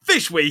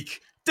This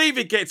week,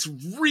 David gets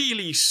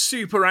really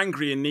super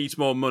angry and needs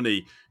more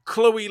money.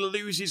 Chloe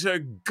loses her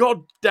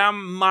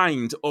goddamn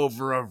mind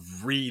over a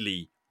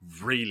really,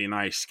 really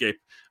nice skip.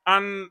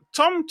 And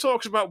Tom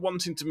talks about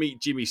wanting to meet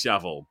Jimmy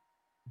Savile.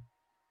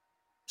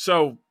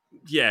 So,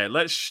 yeah,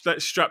 let's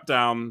strap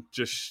down.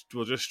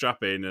 We'll just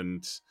strap in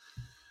and...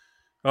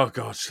 Oh,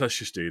 God, let's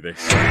just do this.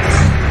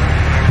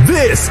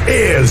 This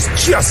is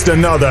Just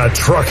Another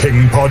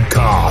Trucking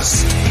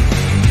Podcast.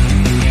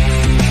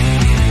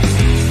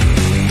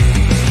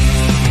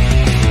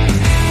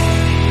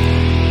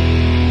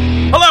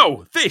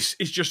 Hello, this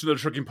is Just Another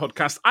Trucking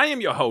Podcast. I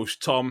am your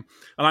host, Tom,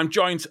 and I'm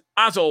joined,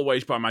 as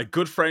always, by my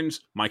good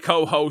friends, my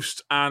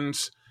co-host, and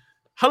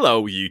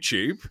hello,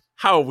 YouTube.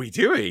 How are we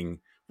doing?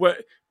 We're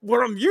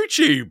on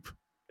YouTube.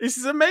 This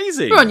is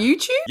amazing. We're on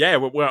YouTube? Yeah,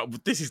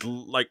 this is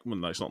like, well,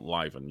 no, it's not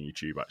live on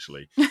YouTube,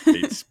 actually.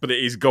 But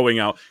it is going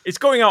out. It's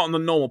going out on the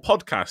normal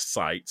podcast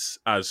sites,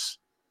 as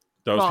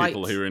those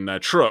people who are in their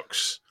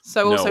trucks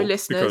So know, also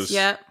listeners, because,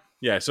 yeah.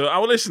 Yeah, so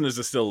our listeners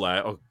are still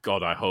there. Oh,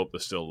 God, I hope they're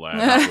still there.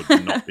 That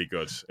would not be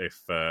good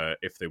if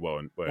they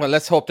weren't. Well,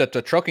 let's hope that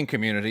the trucking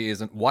community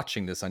isn't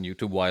watching this on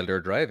YouTube while they're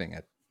driving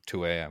at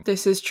 2 a.m.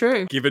 This is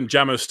true. Given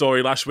Jammer's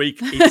story last week,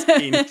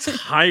 it's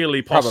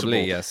entirely possible.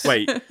 Probably, yes.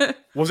 Wait,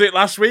 was it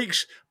last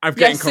week's? I'm Yes,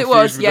 getting it confused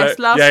was. with Yes,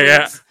 last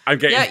week's. I'm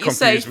getting Yeah, you're confused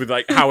safe. with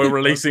like how we're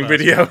releasing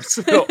videos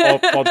or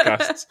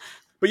podcasts.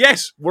 But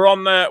yes,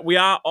 we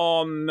are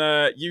on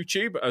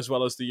YouTube as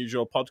well as the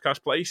usual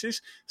podcast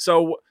places.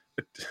 So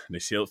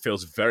this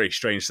feels very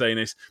strange saying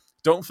this.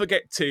 Don't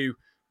forget to,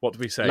 what do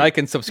we say? Like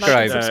and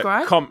subscribe.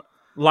 subscribe.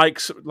 Like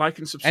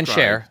and subscribe. And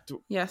share.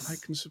 Yes. Like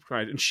and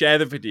subscribe. And share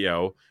the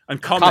video. And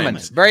comment.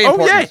 Very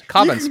important. Oh, yeah.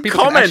 Comments. You can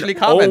People can actually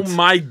comment. Oh,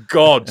 my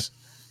God.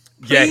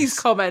 Please Yes.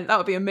 comment. That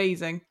would be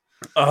amazing.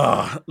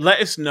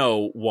 Let us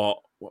know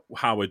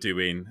how we're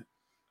doing.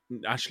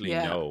 Actually,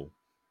 Yeah.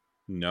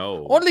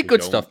 No. Only we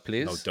good don't. stuff,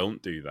 please. No,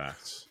 don't do that.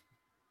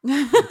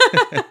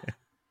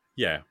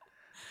 Yeah.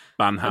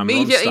 Banhammer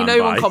Immediately, on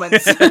no one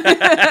comments.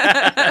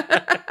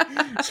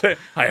 So,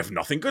 I have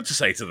nothing good to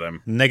say to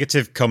them.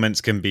 Negative comments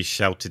can be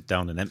shouted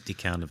down an empty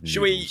can of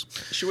noodles.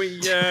 Should we?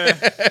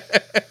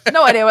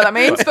 No idea what that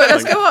means, but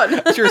let's go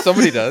on. I'm sure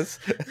somebody does.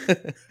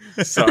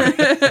 Sorry.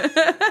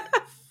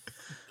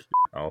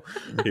 Oh,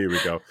 here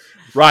we go.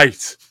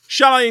 Right.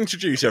 Shall I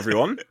introduce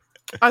everyone?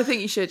 I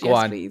think you should, Go yes,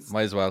 on. please.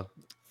 Might as well.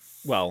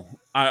 Well,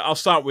 I'll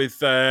start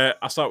with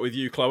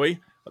you, Chloe.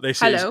 This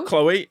Hello. is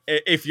Chloe.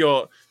 If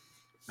you're,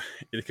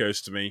 it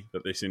occurs to me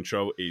that this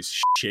intro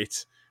is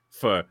shit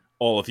for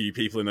all of you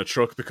people in the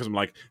truck because I'm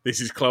like,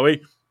 this is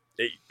Chloe.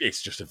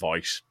 It's just a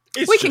voice.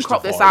 It's We can just a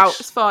crop this voice. out.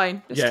 It's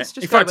fine. Yeah. Just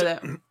In go fact, with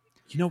it.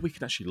 You know, we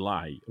could actually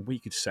lie. We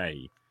could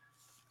say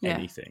Yeah.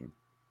 anything,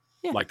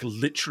 Yeah. like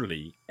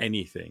literally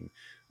anything.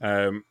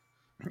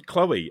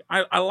 Chloe,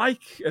 I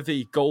like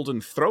the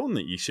golden throne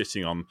that you're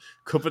sitting on,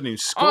 covered in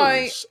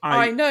skulls.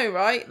 I know,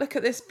 right? Look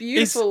at this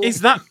beautiful... Is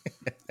that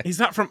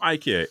from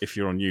IKEA? If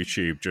you're on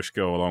YouTube, just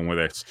go along with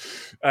it.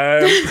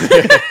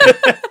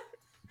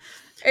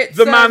 It's,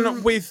 The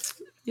man with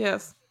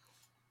Yes.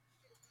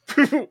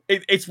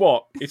 it's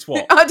what? It's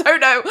what? I don't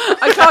know.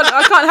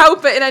 I can't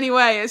help it in any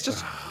way. It's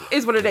just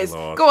is what it is.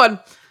 Lord. Go on.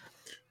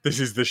 This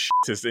is the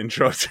shittest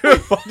intro to a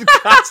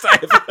podcast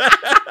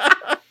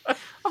ever.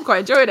 I'm quite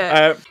enjoying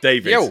it.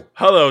 David. Yo.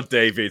 Hello,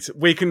 David.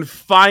 We can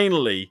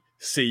finally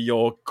see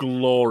your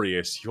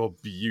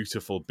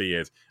beautiful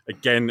beard.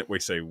 Again, we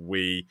say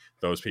we,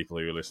 those people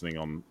who are listening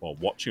on or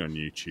watching on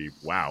YouTube.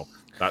 Wow,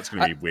 that's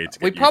going to be weird to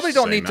get We used probably to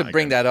don't saying need to that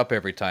bring again. that up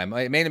every time.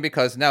 Mainly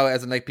because now,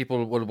 as in, like,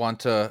 people will want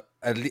to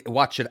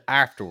watch it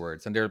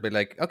afterwards, and they'll be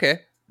like, "Okay,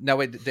 now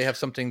they have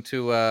something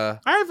to."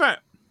 I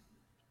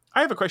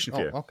have a question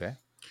for you. Okay.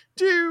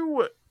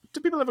 Do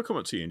people ever come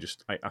up to you and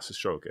just ask to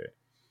stroke it?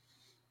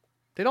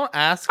 They don't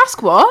ask.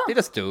 Ask what? They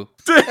just do.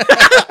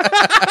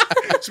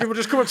 So people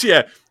just come up to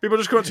you. People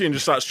just come up to you and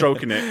just start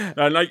stroking it,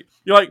 and like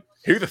you're like,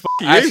 "Who the fuck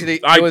are you?"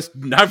 Actually, I there was-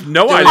 have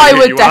no there idea. was- I who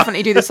would you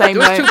definitely do the same.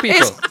 There was though. two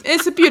people.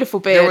 It's a beautiful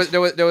beard.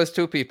 There was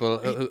two people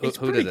It's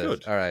who pretty did good.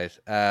 it. All right.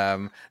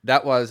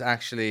 That was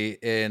actually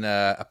in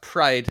a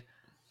Pride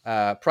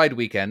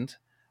weekend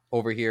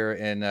over here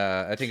in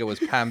I think it was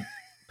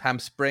Palm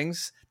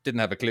Springs. Didn't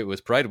have a clue it was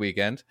Pride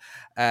weekend,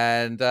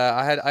 and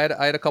I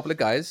had a couple of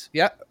guys.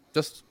 Yeah,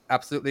 just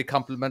absolutely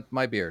compliment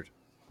my beard.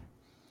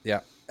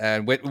 Yeah,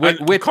 and with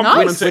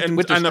compliment it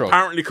with the and stroke.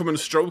 apparently come and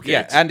stroke it.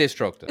 Yeah, and they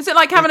stroked it. Is it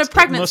like having a It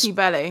pregnancy must-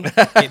 belly?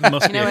 It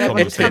must You be know, a when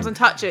common everybody comes thing. and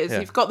touches. Yeah.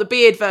 You've got the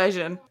beard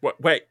version.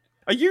 Wait,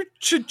 are you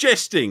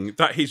suggesting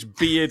that his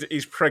beard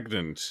is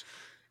pregnant?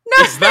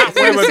 No, Is that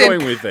where we're listen.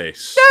 going with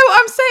this? No,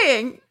 I'm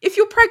saying if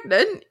you're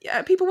pregnant,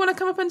 people want to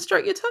come up and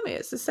stroke your tummy.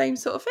 It's the same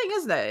sort of thing,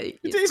 isn't it?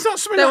 It's not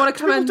something They that want to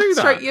come people and do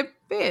that. stroke your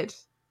beard.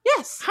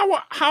 Yes. How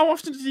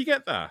often did you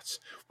get that?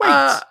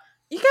 Wait,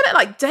 You get it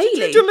like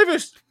daily.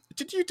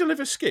 did you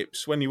deliver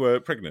skips when you were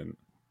pregnant?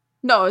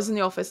 No, I was in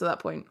the office at that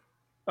point.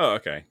 Oh,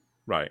 okay.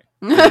 Right.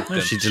 No,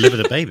 she delivered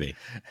a baby.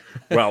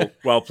 Well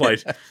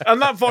played. And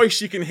that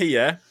voice you can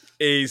hear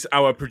is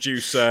our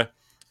producer,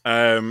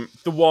 the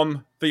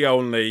one, the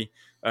only,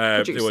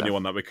 The Producer. only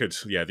one that we could,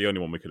 the only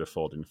one we could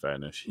afford. In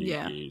fairness,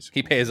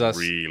 He pays us.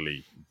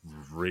 really,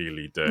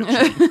 really dirty.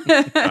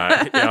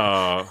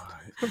 Yeah.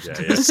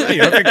 Say,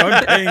 I think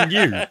I'm paying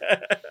you.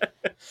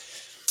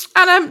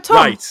 And Tom,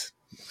 Right.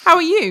 how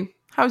are you?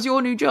 How's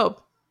your new job?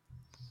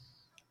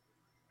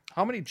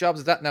 How many jobs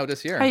is that now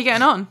this year? How are you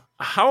getting on?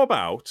 How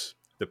about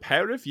the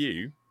pair of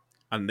you,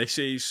 and this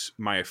is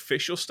my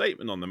official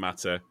statement on the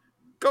matter,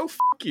 go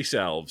fuck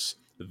yourselves.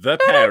 The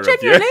pair of you.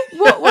 Genuinely,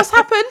 what's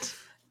happened?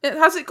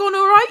 Has it gone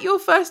all right your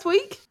first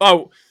week?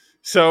 Oh,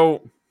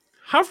 so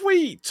have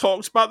we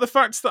talked about the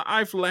fact that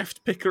I've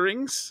left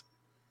Pickering's?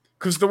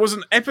 Because there was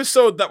an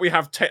episode that we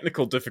have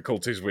technical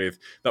difficulties with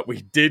that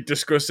we did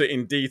discuss it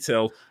in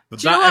detail, but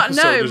Do you know that what?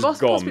 episode No, is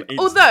must gone. be- It's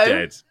although-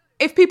 dead.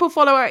 If people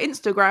follow our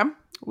Instagram,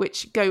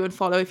 which go and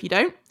follow if you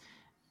don't,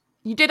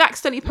 you did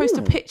accidentally post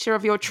a picture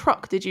of your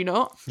truck, did you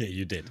not? Yeah,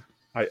 you did.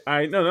 No,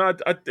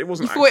 it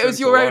wasn't. You thought it was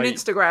your own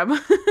accidental.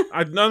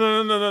 Instagram.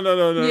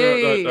 No.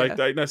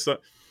 Yeah. That's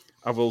not.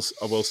 I will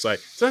say.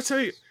 Did I tell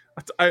you?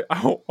 I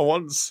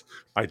once.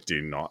 I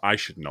do not. I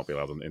should not be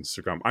allowed on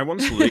Instagram. I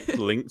once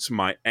linked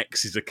my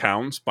ex's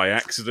account by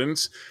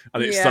accident,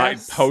 and it started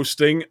Yes.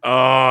 posting.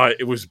 Oh,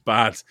 it was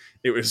bad.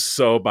 It was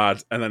so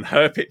bad. And then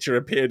her picture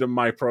appeared on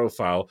my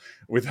profile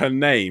with her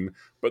name,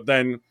 but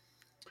then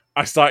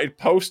I started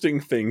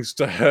posting things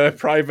to her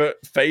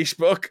private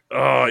Facebook.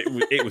 Oh,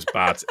 it was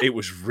bad. It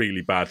was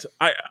really bad.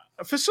 I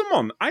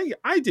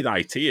did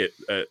IT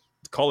at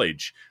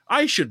college.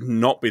 I should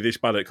not be this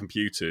bad at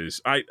computers.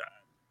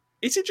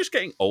 Is it just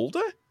getting older?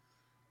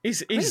 I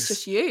think it's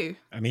just you.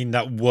 I mean,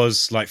 that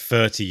was like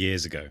 30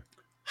 years ago.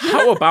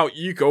 How about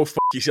you go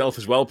fuck yourself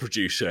as well,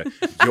 producer?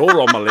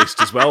 You're on my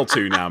list as well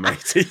too now,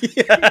 matey.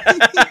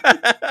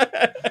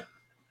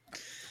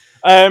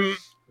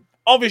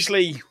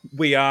 Obviously,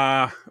 we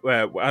are. We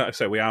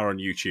are on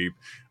YouTube,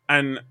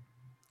 and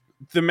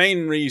the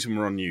main reason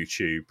we're on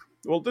YouTube.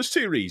 Well, there's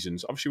two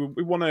reasons. Obviously,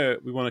 we want to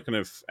kind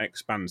of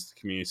expand the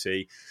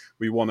community.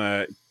 We want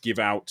to give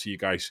out to you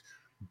guys,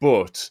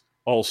 but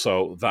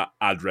also that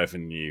ad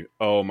revenue.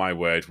 Oh my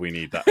word, we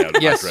need that ad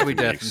Yes, revenue. we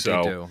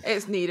definitely do.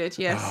 It's needed,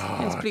 yes.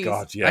 Yes, please.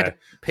 God, I yeah. had to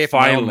pay for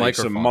my own Finally,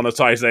 some microphone.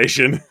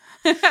 monetization.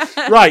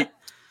 Right.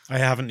 I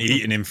haven't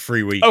eaten in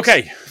 3 weeks.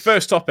 Okay.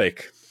 First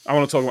topic. I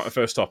want to talk about the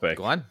first topic.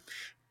 Go on.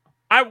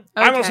 I want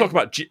to Okay. talk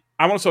about.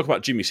 I want to talk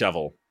about Jimmy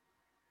Savile.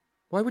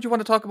 Why would you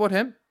want to talk about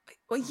him?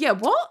 Well, yeah,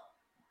 what?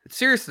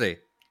 Seriously.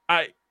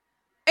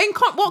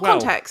 What Well,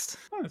 context?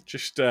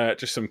 Just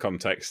some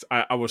context.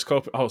 I was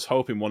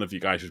hoping one of you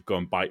guys would go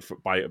and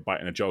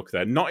biting a joke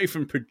there. Not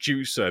even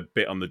producer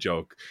bit on the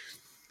joke.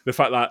 The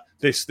fact that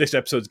this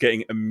episode's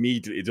getting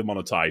immediately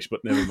demonetized,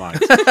 but never mind.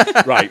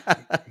 Right.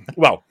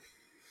 Well,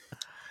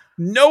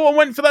 no one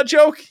went for that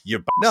joke.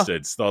 You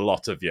bastards, the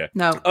lot of you.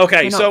 No.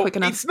 Okay, you're not so quick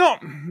enough. it's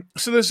not.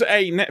 So there's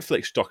a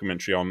Netflix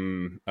documentary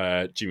on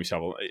Jimmy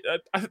Savile.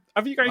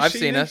 Have you guys I've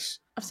seen seen this?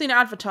 I've seen it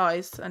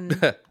advertised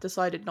and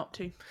decided not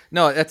to.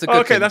 No, that's a good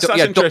Okay, thing. that's Don't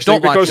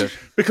interesting watch it.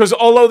 because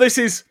although this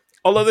is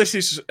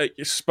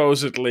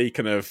supposedly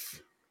kind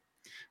of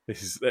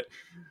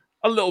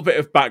a little bit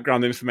of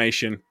background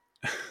information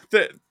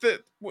that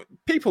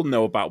people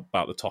know about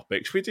the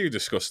topics. We do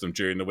discuss them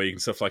during the week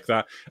and stuff like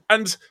that.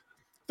 And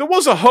there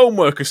was a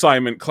homework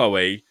assignment,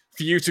 Chloe,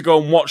 for you to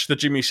go and watch the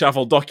Jimmy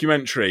Savile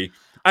documentary.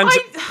 And I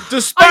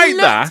despite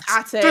looked that,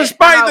 at it and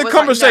despite I the was like,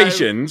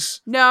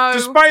 conversations, No.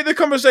 despite the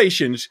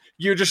conversations,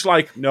 you're just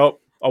like,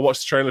 nope, I'll watch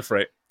the trailer for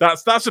it.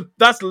 That's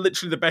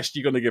literally the best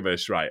you're going to give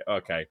us, right?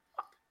 Okay,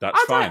 that's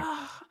I don't-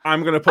 fine.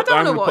 I'm going to put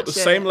I don't the wanna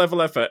same watch it.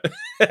 level effort.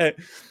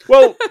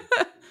 Well,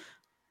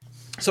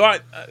 so I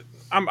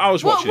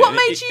was watching What it.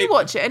 made you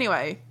watch it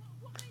anyway?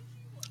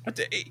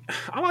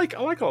 I like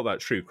all that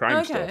true crime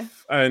Okay.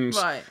 stuff, and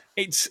Right.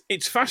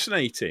 it's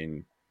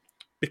fascinating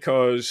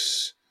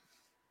because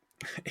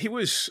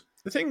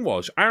the thing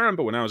was, I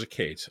remember when I was a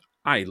kid,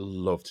 I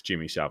loved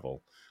Jimmy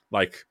Savile.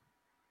 Like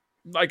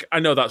I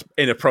know that's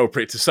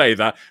inappropriate to say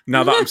that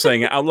now that I'm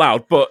saying it out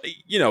loud, but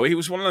he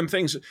was one of them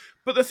things.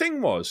 But the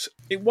thing was,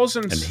 it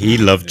wasn't. And he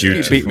loved you.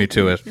 You beat me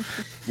to it.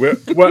 We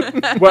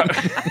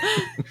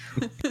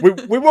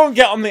won't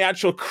get on the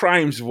actual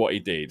crimes of what he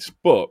did,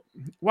 but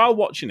while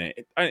watching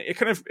it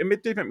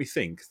did make me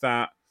think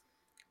that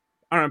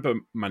I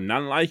remember my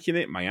nan liking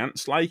it, my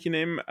aunts liking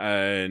him,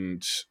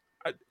 and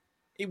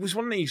it was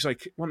one of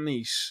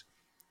these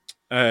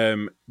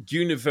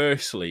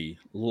universally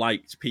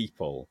liked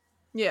people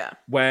Yeah.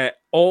 where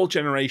all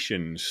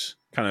generations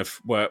kind of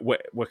were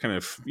kind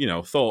of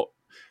thought,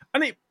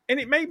 and it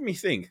made me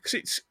think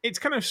because it's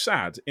kind of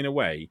sad in a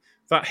way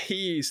that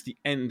he is the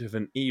end of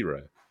an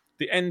era,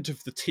 the end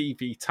of the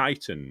TV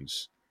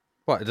titans.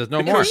 What? There's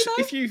no more. Because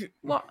if you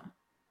What?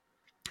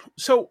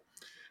 so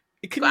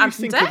can Got you Anton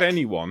think Deck? of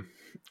anyone?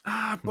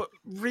 But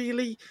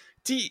really,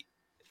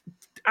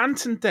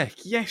 Anton Deck?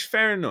 Yes,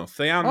 fair enough.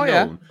 They are Oh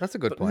yeah, known, that's a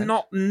good but point.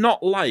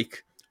 not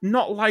like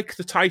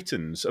the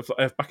Titans of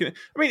back in.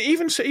 I mean,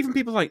 even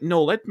people like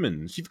Noel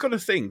Edmonds. You've got to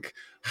think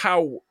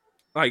how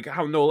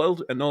Noel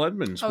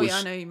Edmonds Oh was. yeah,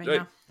 I know you mean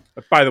now.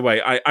 By the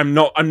way, I'm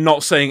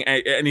not saying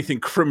anything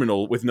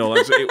criminal with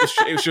Nolan.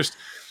 It was just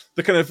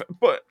the kind of.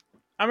 But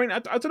I mean, I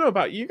don't know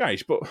about you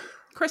guys, but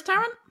Chris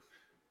Tarrant?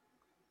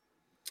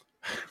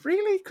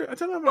 really, I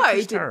don't know about Chris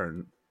he did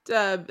Tarrant.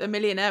 A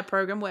millionaire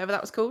program, whatever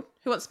that was called.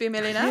 Who Wants to Be a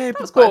Millionaire? Yeah,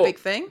 That was quite a but- big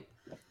thing.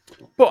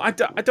 But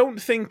I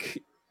don't think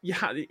you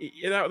had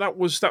that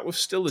was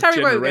still a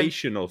Terry Wogan.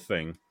 generational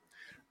thing.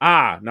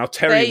 Now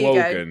Terry There you go.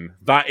 Wogan,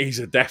 that is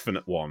a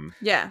definite one.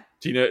 Yeah.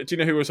 Do you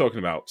know who we're talking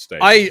about, Steve?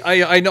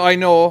 I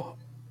know.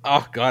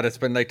 Oh God, it's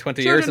been like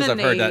 20 years Children since I've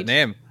in heard that Need.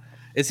 name.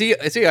 Is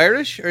he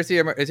Irish or is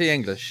he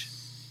English?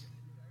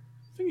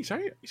 I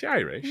think he's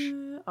Irish.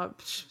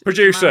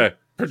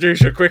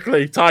 Producer,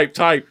 quickly type.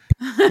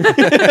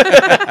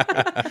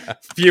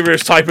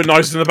 Furious typing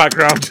noises in the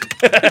background.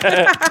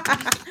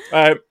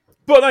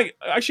 But like,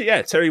 actually,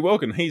 yeah, Terry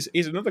Wogan. He's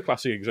another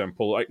classic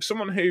example. Like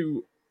someone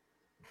who,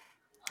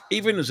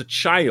 even as a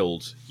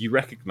child, you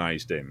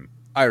recognised him.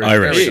 Irish.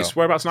 Irish. There we go. Yes,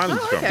 whereabouts in Ireland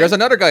he's from? okay. There's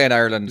another guy in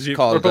Ireland Is he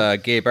called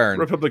Gay Byrne.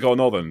 Republic or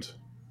Northern?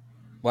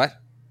 What?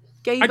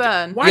 Gay I d-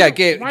 Byrne. why- Yeah,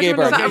 Gay why do I know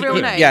Byrne. Is that a real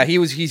Gay- name? Yeah,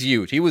 he's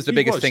huge. He was the He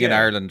biggest was, thing in yeah.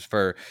 Ireland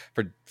for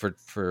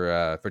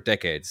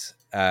decades.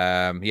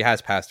 He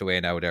has passed away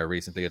now there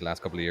recently, in the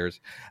last couple of years.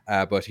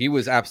 But he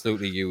was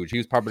absolutely huge. He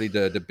was probably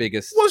the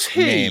biggest Was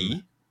he?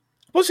 name.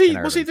 Was he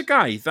in the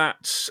guy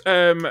that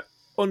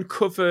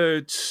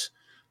uncovered?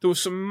 There was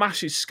some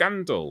massive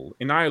scandal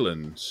in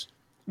Ireland.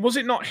 Was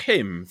it not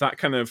him that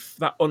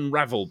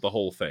unravelled the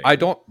whole thing? I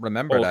don't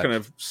remember or that. kind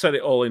of set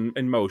it all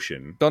in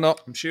motion. Don't know.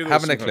 I'm sure there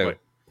Haven't was a some kind clue.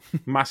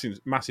 of, like,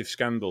 massive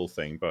scandal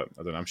thing, but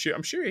I don't know.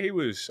 I'm sure he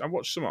was. I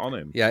watched something on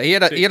him. Yeah, he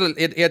had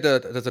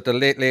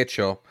the late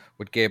show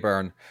with Gay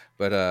Byrne,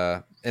 but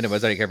and it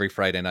was like every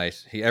Friday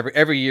night.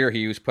 Every year he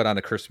used to put on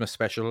a Christmas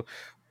special,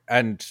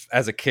 and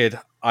as a kid,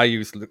 I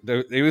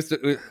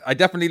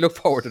definitely look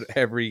forward to it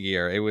every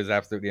year. It was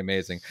absolutely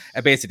amazing,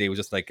 and basically it was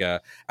just like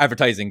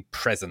advertising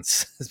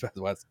presence. As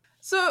well as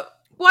So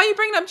why are you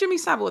bringing up Jimmy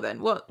Savile then?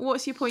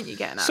 What's your point you're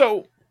getting at?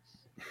 So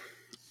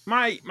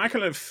my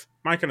kind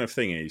of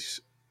thing is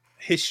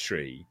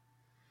history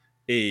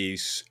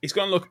is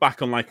going to look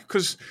back on, like,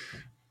 because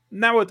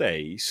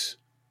nowadays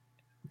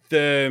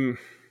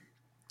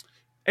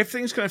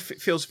everything's kind of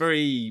feels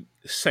very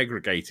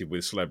segregated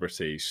with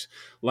celebrities.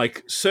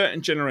 Like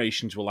certain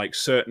generations were like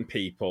certain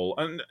people,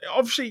 and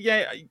obviously,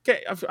 yeah,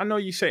 I know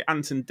you say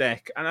Ant and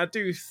Dec, and I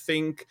do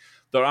think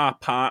there are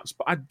parts,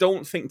 but I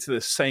don't think to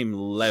the same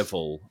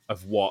level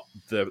of what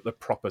the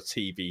proper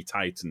TV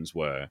titans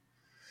were.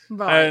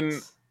 right.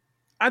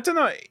 I don't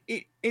know.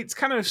 It's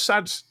kind of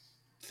sad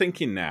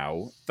thinking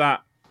now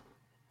that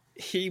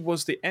he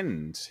was the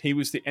end. He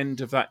was the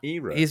end of that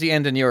era. is the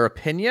end in your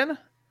opinion?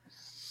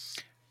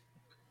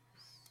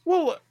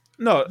 Well,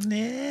 no.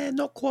 Nah,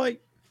 not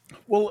quite.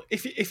 Well,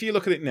 if you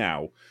look at it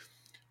now,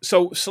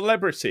 so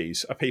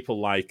celebrities are people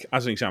like,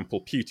 as an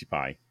example,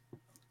 PewDiePie.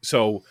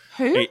 So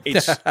Who?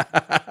 it's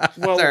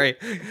well, Sorry.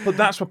 but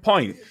that's my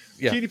point.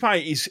 Yeah.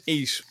 PewDiePie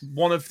is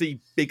one of the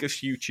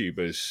biggest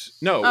YouTubers.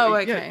 No, Oh,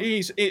 yeah, okay.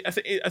 he's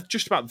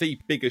just about the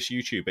biggest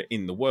YouTuber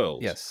in the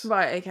world. Yes.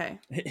 Right, okay.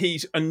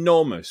 He's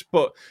enormous,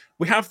 but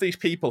we have these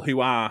people who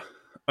are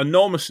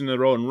enormous in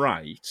their own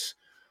right,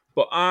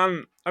 but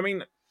aren't. I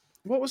mean,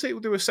 what was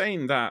it they were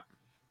saying that?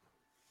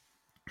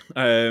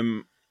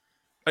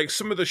 Like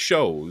some of the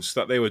shows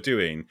that they were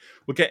doing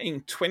were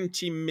getting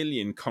 20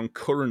 million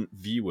concurrent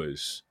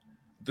viewers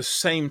at the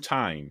same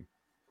time.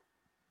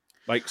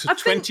 Like, so I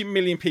think- 20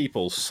 million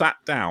people sat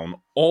down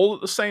all at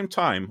the same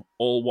time,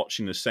 all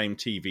watching the same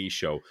TV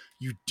show.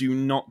 You do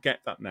not get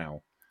that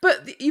now.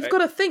 But you've got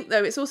to think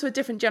though, it's also a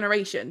different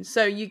generation,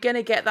 so you're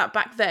gonna get that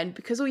back then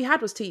because all you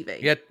had was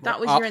TV. Yeah, that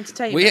was well, your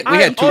entertainment. we had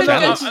You two couldn't go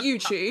channels. to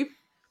YouTube.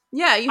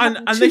 Yeah, you had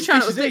And two this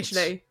channels is it.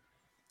 literally.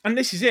 And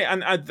this is it.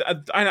 And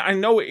I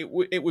know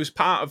it was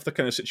part of the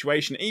kind of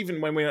situation. Even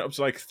when we went up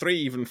to like 3,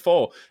 even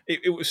 4,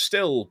 it was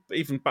still,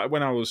 even back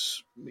when I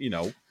was,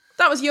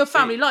 That was your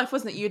family life,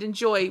 wasn't it? You'd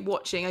enjoy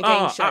watching a game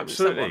show with someone.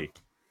 absolutely.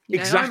 You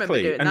know, I remember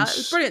Exactly. doing And that. It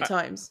was brilliant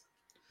times.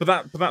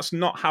 But that's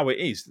not how it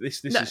is.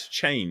 This No. has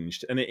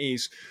changed, and it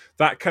is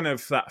that kind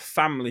of that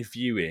family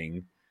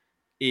viewing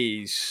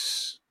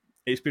it's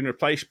been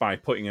replaced by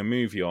putting a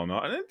movie on,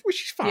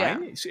 which is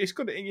fine. Yeah. It's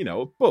good,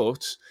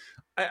 But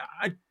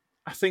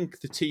I think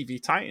the TV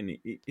Titan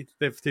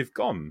they've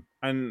gone,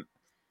 and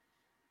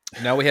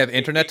Now we have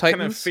internet it kind of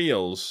titans.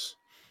 feels.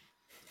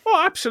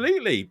 Oh,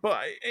 absolutely!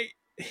 But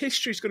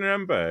history's going to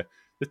remember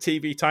the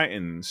TV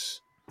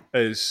Titans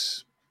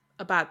as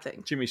A bad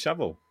thing. Jimmy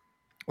Savile.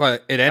 Well,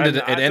 it ended.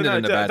 And I It don't ended know,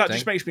 in a bad that thing.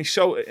 just makes me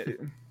so. It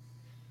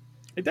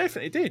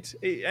definitely did.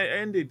 It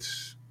ended.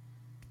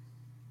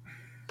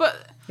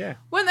 But Yeah.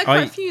 weren't there quite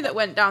I- a few that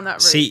went down that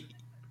route? See,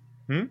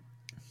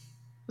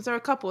 Was there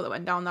a couple that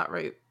went down that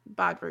route?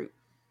 Bad route.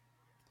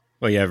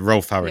 well, yeah,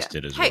 Rolf Harris Yeah.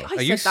 did as Hey, well. I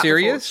Are you said that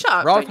serious? before. Shut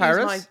up. Rolf don't use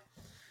Harris?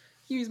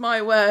 Use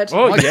my word.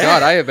 Oh, my yeah.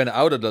 God, I have been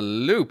out of the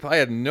loop. I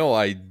had no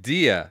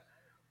idea.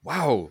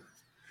 Wow.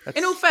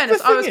 In all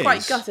fairness, I was thing quite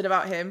is- gutted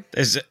about him.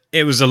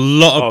 It was a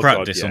lot of Oh, God,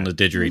 practice yeah. on the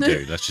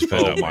didgeridoo. Let's just put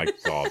it Oh that way. my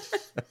god.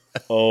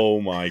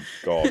 Oh my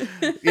god.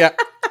 Yeah,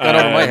 gone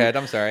over my head.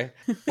 I'm sorry.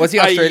 Was he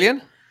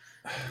Australian?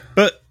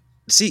 But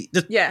see,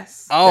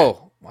 Yes.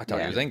 Oh, I thought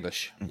Yeah. he was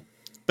English.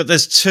 but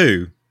there's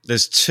two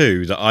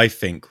that I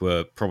think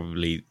were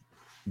probably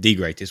the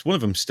greatest. One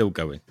of them's still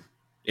going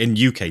in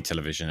UK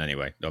television,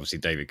 anyway. Obviously,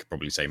 David could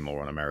probably say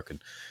more on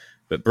American,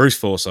 but Bruce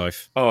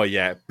Forsyth. Oh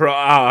yeah, bro.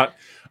 I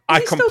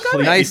he still going?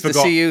 completely Nice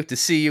forgot. to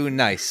see you.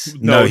 Nice.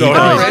 No, he no,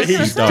 died. he's,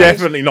 He he's died.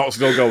 definitely not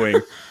still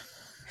going.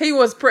 He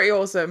was pretty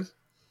awesome.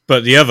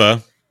 But the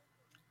other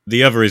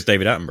is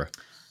David Attenborough.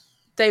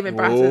 David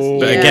Whoa. Brattus.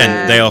 But yeah.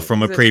 again, they are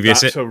from a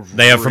previous. That's a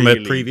They are from a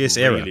really, previous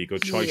era. Really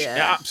good choice. Yeah.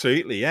 Yeah,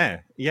 absolutely.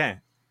 Yeah, yeah.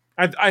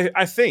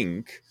 I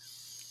think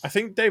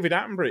David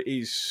Attenborough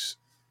is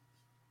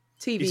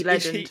TV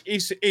legend.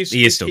 Is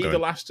He is still he going. the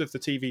last of the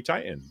TV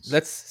Titans?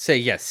 Let's say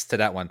yes to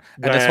that one,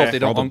 and let's hope they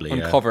don't Probably,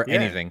 yeah. uncover Yeah.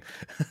 anything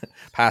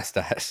past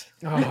that.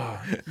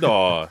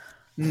 Oh,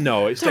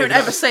 no, it's Don't David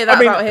ever say that I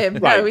mean, about him.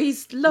 right. No,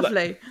 he's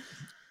lovely.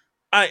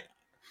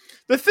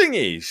 The thing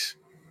is,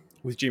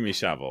 with Jimmy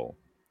Savile,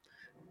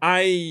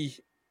 as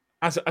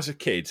a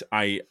kid,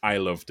 I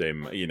loved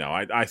him. You know,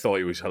 I thought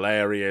he was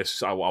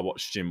hilarious. I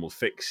watched Jim Will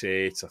Fix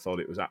It. I thought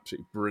it was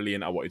absolutely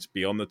brilliant. I wanted to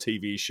be on the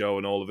TV show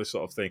and all of this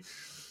sort of thing.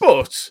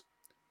 But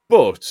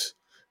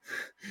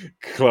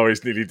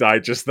Chloe's nearly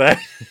died just there.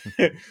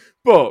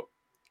 But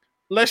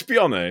let's be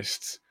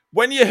honest.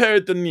 When you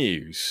heard the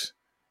news,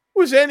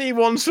 was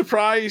anyone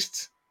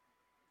surprised?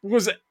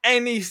 Was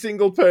any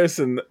single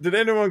person? Did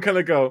anyone kind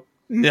of go,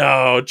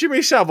 "No,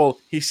 Jimmy Savile,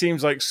 he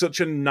seems like such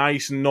a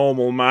nice,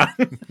 normal man"?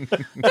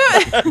 There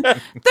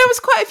was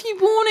quite a few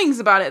warnings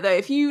about it though.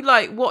 If you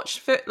watch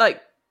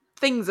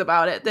things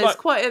about it, there's Like,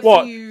 quite a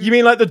what? few. You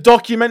mean like the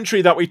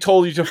documentary that we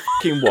told you to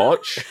fucking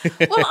watch?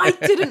 Well, I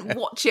didn't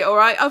watch it. All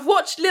right, I've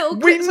watched little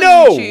We clips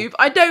know! on YouTube.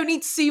 I don't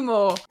need to see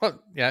more.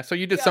 Well, yeah. So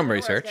you did Yeah, I some don't know where I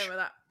was research. going with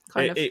that,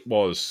 kind of. It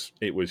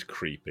was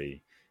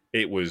creepy.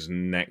 It was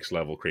next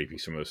level creepy.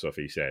 Some of the stuff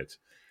he said.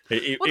 Well,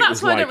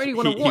 that's why I don't really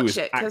want to watch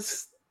it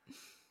because,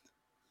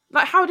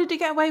 how did he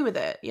get away with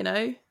it? You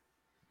know,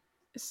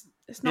 it's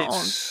not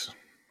on.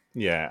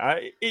 Yeah,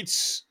 I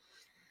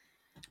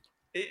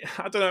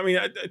don't know. I mean,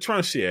 I'm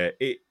trying to see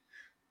it.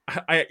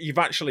 I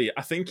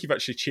think you've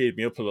actually cheered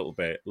me up a little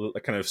bit,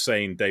 kind of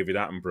saying David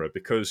Attenborough,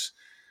 because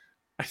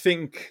I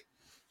think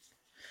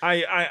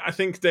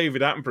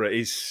David Attenborough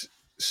is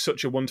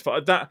such a wonderful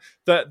that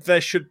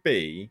there should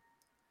be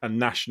a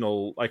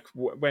national,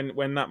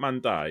 when that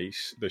man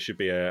dies, there should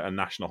be a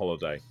national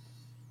holiday.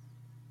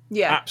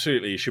 Yeah,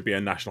 Absolutely, it should be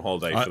a national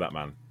holiday for that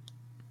man.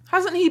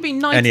 hasn't he been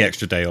knighted? Any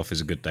extra day off is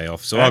a good day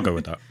off, so I'll go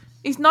with that.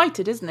 He's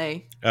knighted, isn't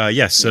he?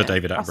 Yes, Sir Yeah,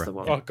 David that's the Attenborough.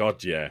 one. Oh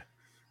God, yeah.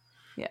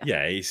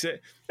 Yeah. He's.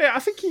 I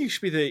think he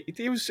should be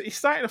he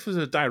started off as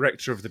a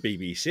director of the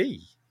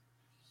BBC.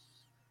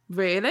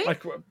 Really?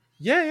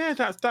 Yeah.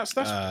 That's.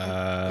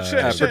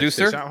 Search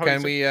Producer, this out. How can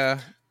is it? we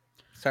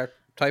start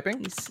typing?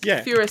 He's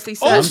Yeah. furiously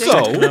searching.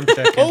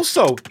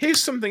 Also,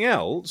 here's something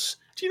else.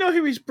 Do you know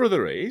who his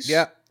brother is?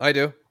 Yeah, I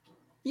do.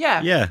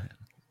 Yeah. Yeah,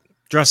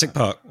 Jurassic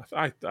Park.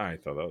 I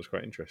thought that was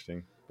quite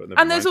interesting. But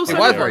never And there's mind. also It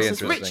was another one. very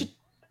There's interesting.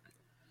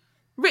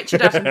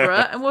 Richard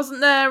Attenborough, and wasn't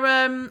there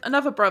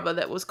another brother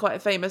that was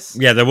quite famous?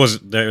 Yeah,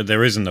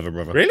 there is another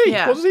brother. Really?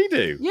 Yeah. What does he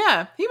do?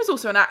 Yeah, he was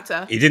also an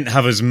actor. He didn't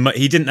have as much.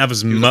 He didn't have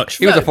as much.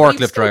 He was a No, forklift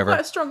he's still driver.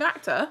 Quite a strong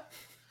actor.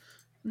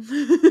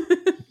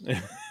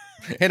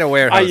 In a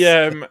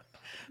warehouse.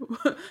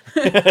 What,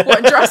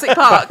 in Jurassic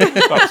Park? He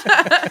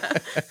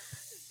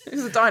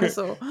was a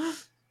dinosaur.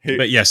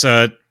 But yes,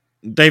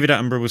 David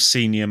Attenborough was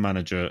senior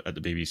manager at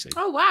the BBC.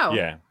 Oh wow.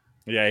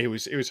 Yeah, he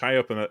was high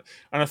up in it,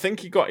 and I think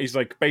he got his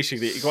he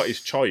got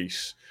his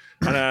choice,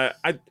 and I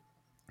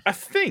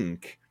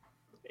think.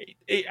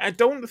 I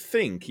don't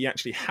think he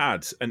actually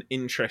had an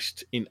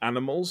interest in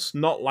animals,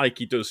 not like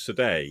he does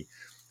today.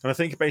 And I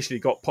think he basically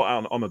got put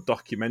out on a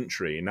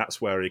documentary, and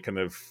that's where he kind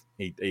of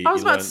he I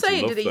was about to learnt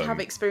say, love did he them. have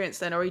experience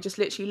then, or he just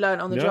literally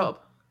learned on the No. job?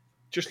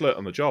 Just learnt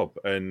on the job,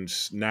 and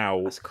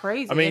now That's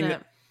crazy. I mean,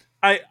 isn't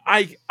it?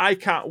 I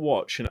can't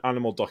watch an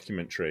animal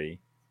documentary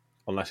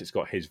unless it's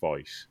got his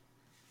voice.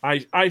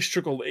 I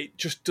struggle. It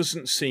just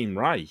doesn't seem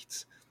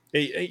right.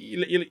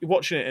 You're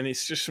watching it, and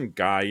it's just some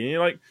guy, and you're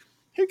like,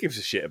 who gives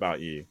a shit about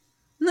you?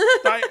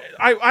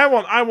 I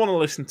want to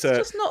listen to. It's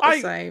just not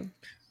the same.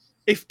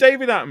 If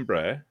David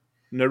Attenborough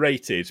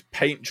narrated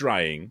paint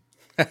drying,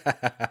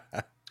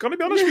 gotta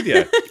be honest with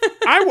you,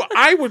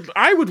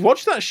 I would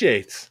watch that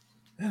shit.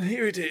 And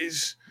here it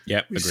is.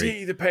 Yep, We agreed.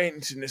 see the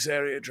paint in this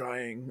area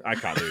drying. I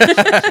can't do this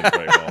accent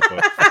very well,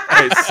 but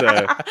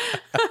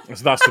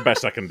it's that's the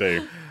best I can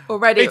do.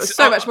 Already, it was it's-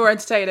 so much more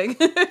entertaining.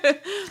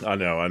 I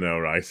know,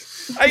 right?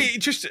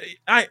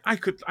 I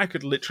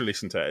could literally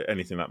listen to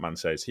anything that man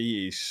says.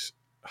 He is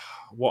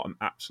what an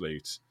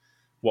absolute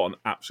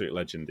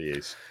legend he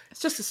is. It's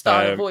just a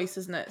style of voice,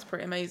 isn't it? It's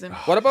pretty amazing.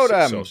 What about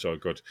so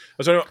good?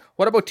 So,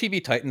 what about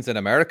TV Titans in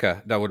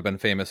America that would have been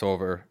famous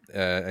over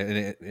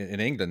in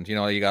England? You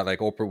know, you got like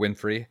Oprah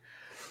Winfrey.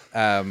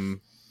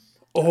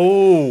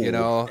 Oh, You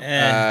know,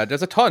 Eh.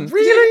 there's a ton.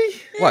 really?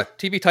 What,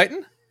 TV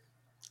Titan?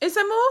 Is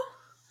there more?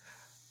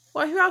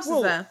 Well, who else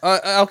is there?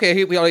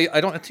 Okay,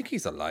 I don't think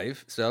he's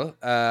alive still.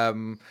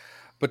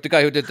 But the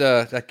guy who did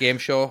that game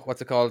show,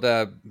 what's it called?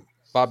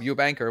 Bob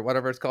Eubank or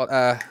whatever it's called.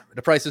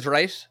 The Price is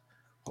Right.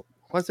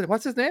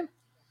 What's his name?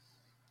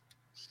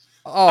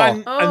 Oh,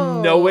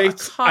 I know it.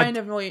 Kind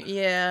of know it.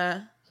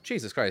 Yeah.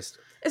 Jesus Christ!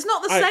 It's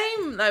not the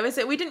same though, is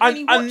it? We didn't I-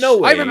 really I watch.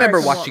 know it. I remember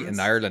American watching it ones.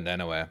 in Ireland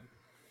anyway.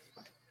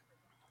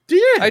 Do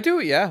you? I do,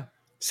 yeah.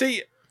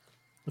 See,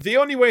 the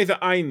only way that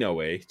I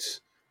know it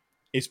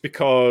is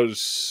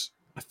because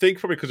I think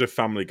probably because of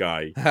Family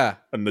Guy Ha.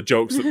 and the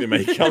jokes that they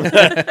make on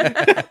there.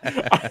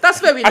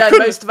 That's where we I learn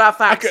couldn't- most of our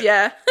facts. could-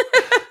 Yeah.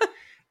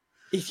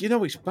 You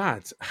know, it's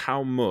bad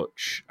how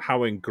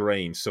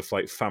ingrained stuff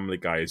like Family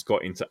Guy has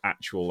got into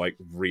actual like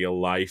real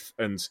life.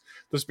 And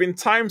there's been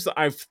times that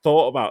I've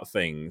thought about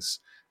things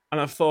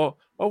and I've thought,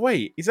 oh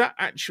wait, is that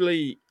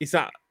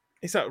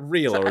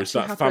real That or is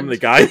that actually Family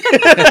happened?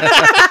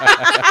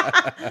 Guy?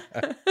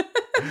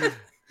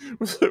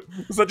 Was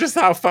that just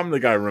how Family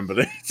Guy remembered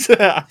it?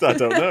 I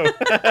don't know.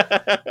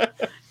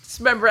 Just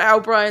remember how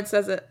Brian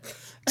says it.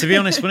 To be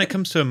honest, when it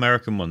comes to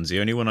American ones, the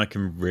only one I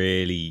can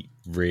really,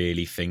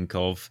 really think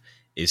of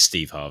is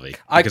Steve Harvey,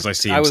 because I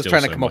see him I was still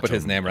trying to so come up much with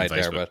his on- name on right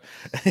there, Facebook.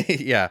 but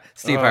yeah,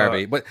 Steve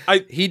Harvey. But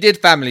I- he did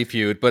Family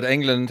Feud, but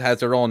England has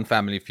their own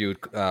Family Feud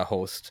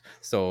host,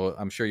 so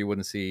I'm sure you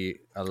wouldn't see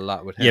a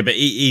lot with him. Yeah, but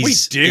he's We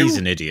do? he's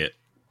an idiot.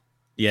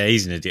 Yeah,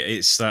 he's an idiot.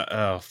 It's that.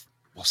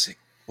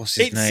 What's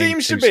his It name?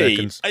 seems to 2 be.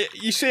 seconds.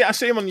 I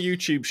see him on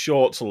YouTube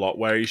Shorts a lot,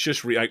 where he's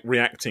just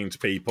reacting to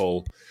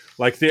people.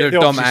 Like they Their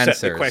dumb obviously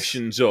set the answers.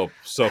 questions up,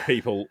 so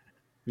people.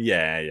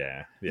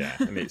 Yeah,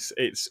 and it's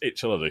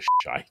a lot of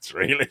shite,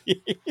 really.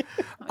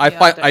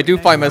 I do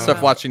don't find know. myself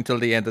watching till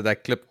the end of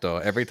that clip though.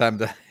 Every time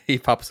that he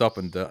pops up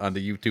on the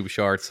YouTube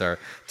Shorts or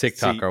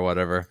TikTok See, or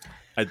whatever.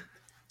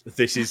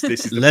 This is the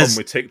Les- problem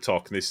with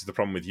TikTok, and this is the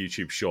problem with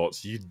YouTube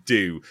Shorts. You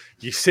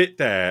sit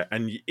there,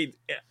 and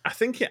I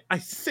think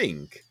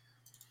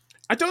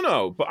I don't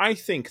know, but I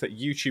think that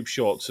YouTube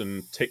Shorts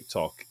and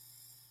TikTok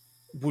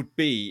would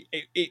be.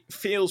 It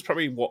feels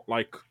probably what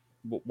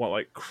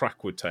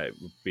crack would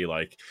be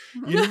like.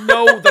 You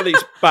know that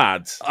it's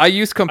bad. I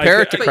used to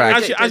compare it to But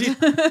crack. as you-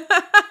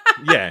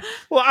 Yeah.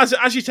 Well,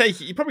 as you take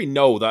it, you probably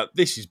know that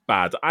this is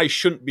bad. I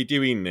shouldn't be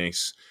doing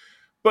this.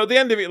 But at the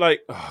end of it,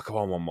 like, oh, go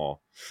on, one more.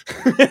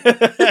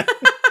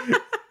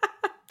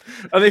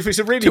 And if it's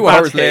a really 2 bad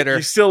hours hit, later.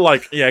 you're still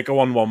like, yeah, go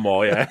on, one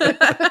more. Yeah.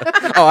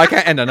 Oh, I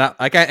can't end on that.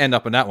 I can't end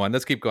up on that one.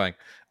 Let's keep going.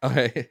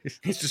 Okay.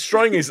 It's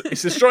destroying his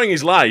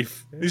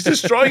life. He's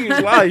destroying his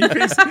life.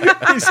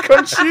 He's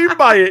consumed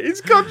by it.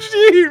 He's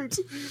consumed.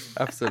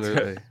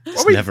 Absolutely.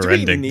 never do we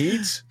ending.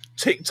 need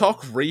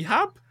TikTok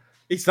rehab?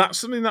 Is that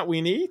something that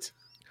we need?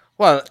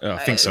 Well, I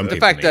think some the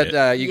people fact need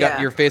that it. you got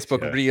Yeah. your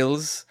Facebook Yeah.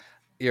 Reels,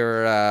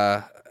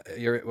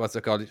 your what's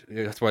it called?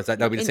 What's that?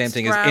 That'll be the same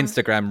thing as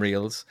Instagram. Instagram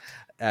Reels,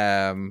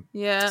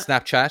 Yeah.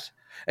 Snapchat.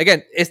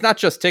 Again, it's not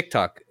just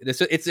TikTok.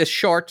 It's a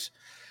short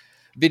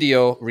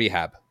video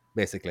rehab,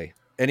 basically.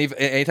 And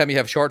anytime you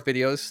have short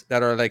videos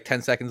that are like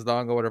 10 seconds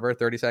long or whatever,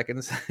 30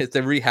 seconds,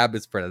 the rehab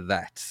is for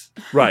that.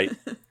 Right.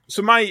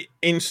 So my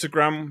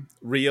Instagram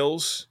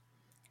Reels,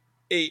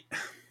 I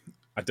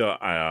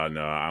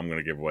know I'm going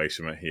to give away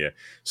something here.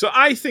 So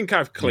I think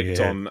I've clicked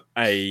Yeah. on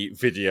a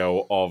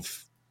video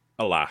of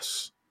a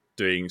lass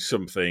doing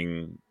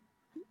something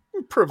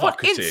On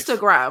provocative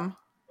Instagram.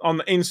 on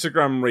the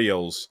Instagram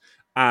Reels,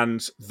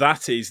 and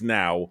that is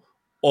now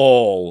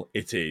all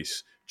it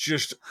is.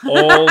 Just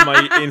all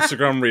my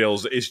Instagram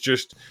Reels is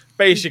just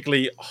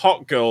basically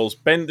hot girls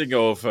bending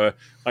over,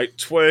 like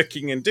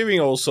twerking and doing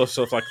all sorts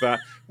of stuff like that.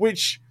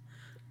 Which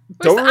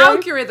But it's the don't worry,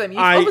 algorithm.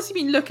 You've I-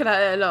 obviously been looking at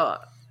it a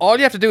lot. All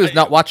you have to do is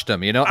not watch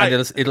them, and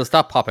it'll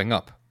stop popping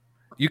up.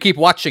 You keep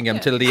watching them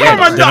till the end.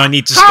 Then I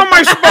need to How stop. am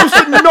I supposed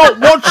to not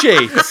watch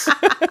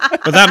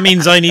it? But that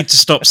means I need to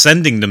stop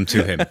sending them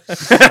to him.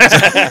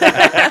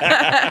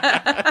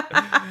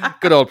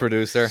 Good old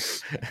producer.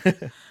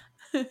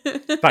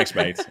 Thanks,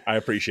 mate. I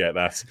appreciate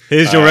that.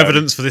 Here's your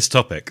evidence for this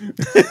topic.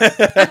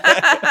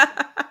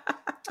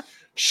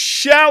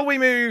 Shall we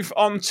move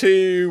on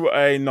to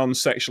a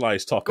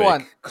non-sexualized topic? Go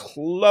on.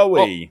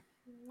 Chloe.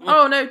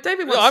 Oh no,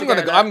 David wants I'm to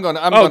gonna go. go. I'm gonna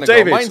Oh, go.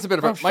 David. Mine's a bit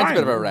of a Oh, mine's a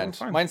bit of a fine. rant.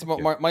 Fine.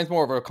 Mine's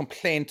more of a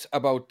complaint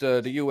about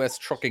the U.S.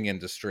 trucking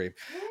industry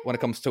when it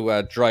comes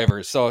to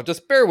drivers. So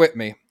just bear with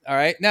me. All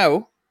right.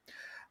 Now,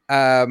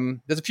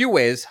 there's a few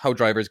ways how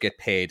drivers get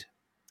paid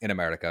in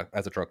America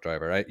as a truck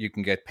driver. Right. You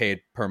can get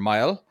paid per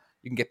mile.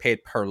 You can get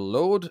paid per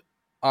load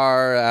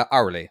or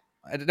hourly.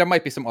 There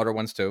might be some other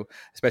ones too,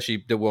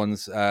 especially the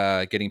ones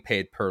getting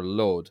paid per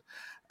load.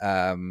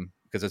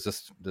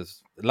 Because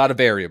there's a lot of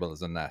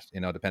variables in that,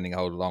 depending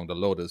how long the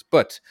load is.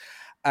 But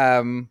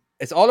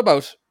it's all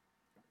about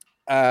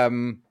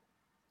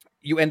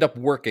you end up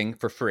working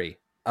for free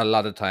a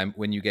lot of the time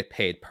when you get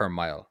paid per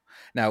mile.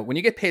 Now, when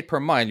you get paid per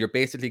mile, you're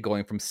basically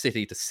going from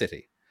city to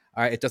city.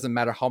 All right, it doesn't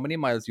matter how many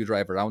miles you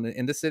drive around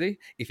in the city,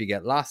 if you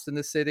get lost in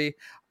the city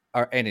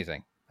or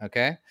anything.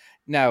 Okay.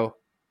 Now,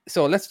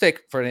 so let's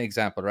take for an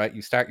example, right?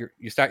 You start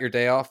your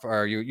day off,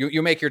 or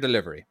you make your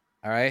delivery,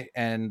 all right,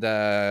 and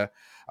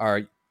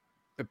or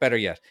better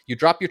yet, you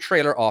drop your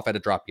trailer off at a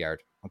drop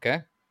yard,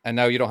 okay, and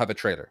now you don't have a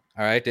trailer,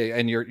 all right,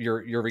 and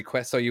your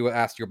request. So you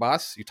ask your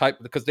boss, you type,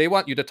 because they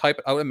want you to type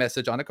out a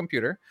message on a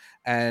computer,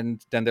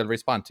 and then they'll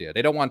respond to you.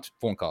 They don't want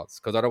phone calls,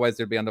 because otherwise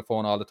they'll be on the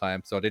phone all the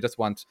time. So they just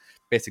want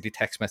basically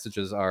text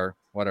messages or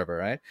whatever,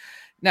 right?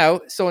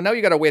 Now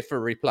you got to wait for a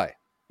reply.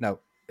 Now,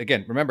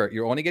 again, remember,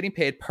 you're only getting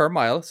paid per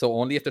mile, so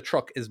only if the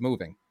truck is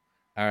moving,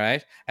 all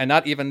right, and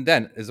not even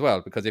then as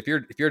well, because if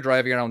you're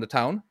driving around the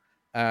town,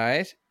 all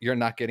right, you're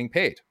not getting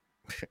paid.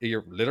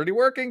 You're literally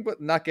working, but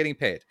not getting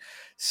paid.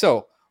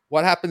 So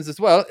what happens as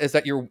well is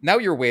that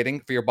you're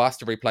waiting for your boss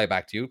to reply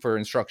back to you for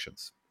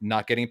instructions,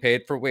 not getting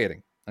paid for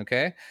waiting.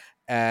 Okay.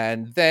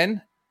 And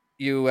then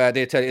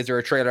they tell you, is there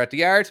a trailer at the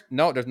yard?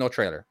 No, there's no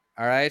trailer.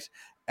 All right.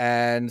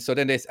 And so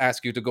then they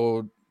ask you to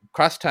go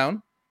cross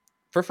town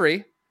for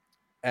free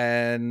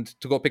and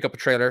to go pick up a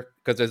trailer,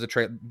 because there's a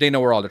trailer. They know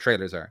where all the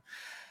trailers are.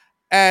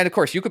 And of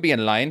course, you could be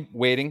in line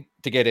waiting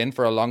to get in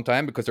for a long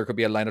time, because there could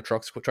be a line of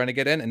trucks trying to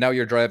get in. And now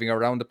you're driving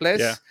around the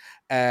place,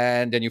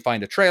 and then you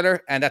find a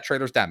trailer, and that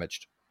trailer's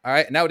damaged. All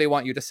right. Now they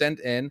want you to send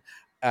in.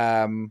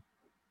 Now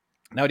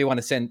they want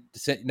to send.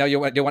 Now they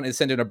want to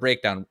send in a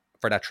breakdown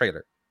for that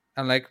trailer.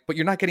 I'm like, but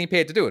you're not getting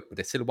paid to do it, but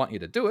they still want you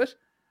to do it.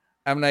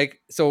 I'm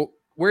like, so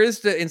where is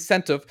the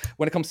incentive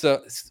when it comes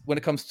to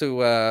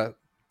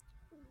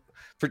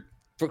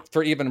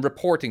for even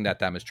reporting that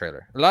damaged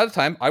trailer? A lot of the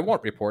time, I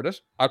won't report it.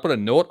 I'll put a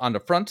note on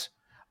the front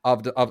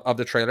of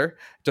the trailer,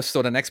 just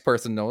so the next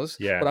person knows.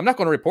 Yeah. But I'm not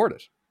going to report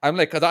it. I'm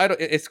like,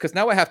 because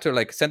now I have to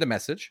like send a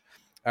message.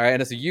 All right,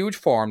 and it's a huge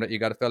form that you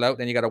got to fill out.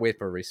 Then you got to wait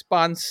for a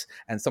response,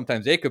 and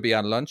sometimes they could be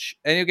on lunch.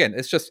 And again,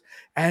 it's just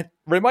and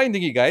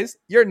reminding you guys,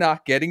 you're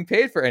not getting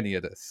paid for any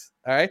of this.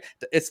 All right,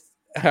 it's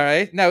all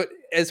right now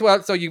as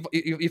well. So you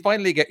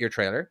finally get your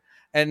trailer,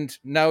 and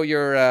now you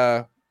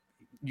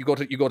go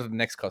to the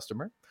next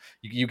customer.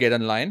 You get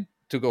in line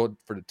to go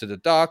to the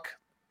dock,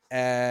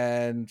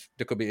 and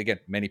there could be, again,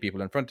 many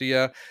people in front of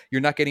you.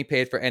 You're not getting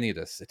paid for any of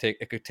this.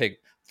 It could take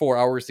 4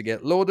 hours to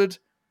get loaded.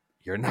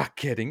 You're not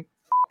getting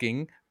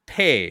fucking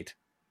paid.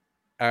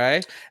 All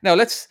right. Now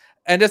there's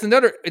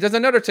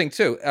another thing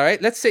too. All right.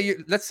 Let's say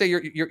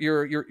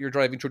you're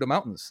driving through the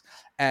mountains,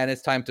 and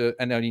it's time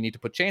and now you need to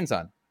put chains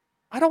on.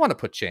 I don't want to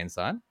put chains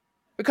on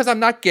because I'm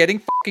not getting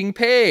fucking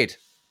paid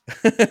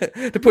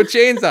to put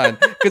chains on,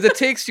 because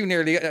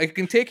it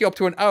can take you up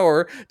to an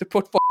hour to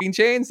put fucking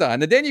chains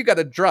on, and then you got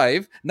to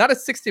drive not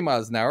at 60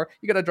 miles an hour,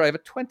 you got to drive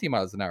at 20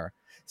 miles an hour,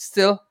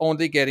 still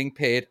only getting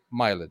paid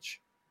mileage.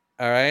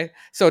 All right.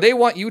 So they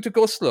want you to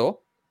go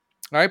slow.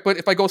 All right, but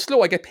if I go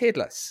slow, I get paid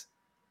less.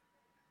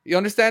 You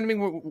understand me?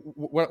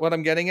 What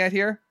I'm getting at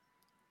here,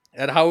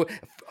 and how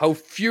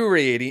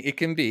infuriating it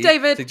can be,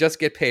 David, to just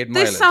get paid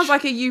mileage. This sounds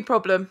like a you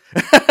problem.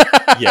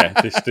 Yeah,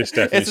 this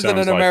definitely this sounds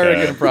is an like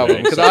American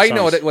problem, because I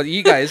know that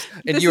you guys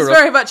in this Europe, is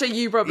very much a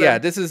you problem. yeah,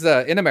 this is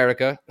in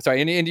America.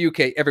 Sorry, in the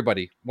UK,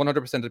 everybody,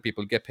 100% of the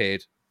people get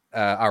paid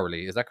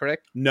hourly. Is that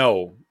correct?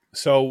 No.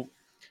 So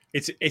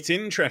it's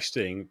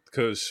interesting,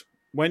 because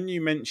when you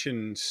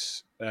mentioned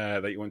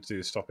that you want to do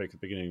this topic at the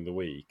beginning of the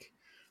week,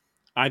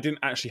 I didn't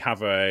actually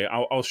have I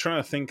was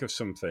trying to think of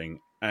something,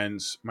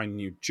 and my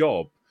new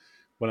job,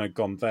 when I'd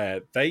gone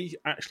there, they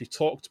actually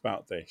talked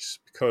about this,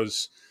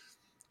 because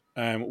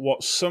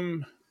what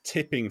some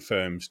tipping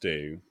firms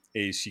do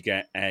is you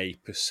get a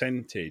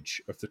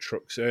percentage of the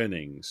truck's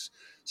earnings.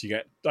 So you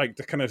get, like,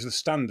 the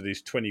standard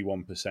is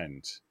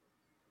 21%.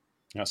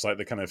 That's like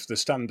the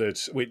standard,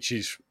 which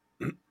is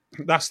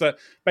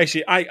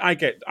basically I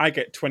get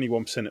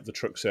 21% of the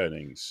truck's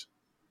earnings.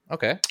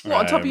 Okay. What,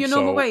 on top of your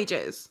normal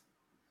wages?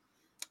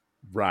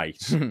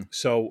 Right.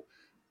 So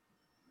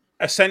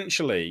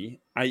essentially,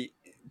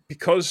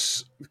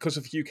 because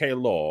of UK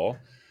law,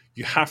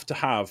 you have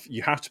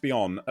to be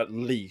on at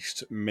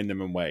least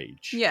minimum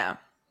wage. Yeah.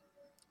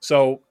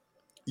 So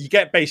you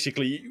get there's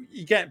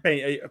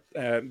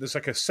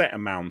like a set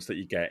amount that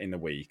you get in a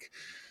week,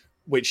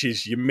 which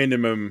is your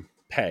minimum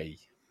pay.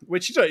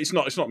 Which it's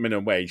not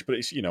minimum wage, but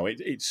it's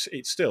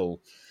it's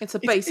still it's a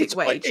basic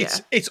wage.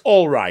 It's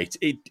all right.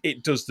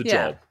 It does the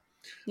job.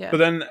 Yeah. But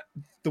then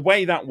the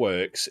way that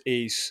works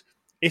is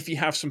if you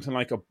have something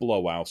like a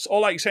blowout, or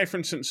like, say, for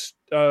instance,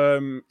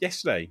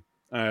 yesterday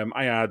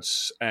I had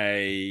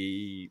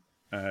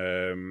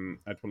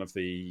had one of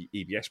the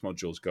EBS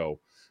modules go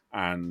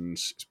and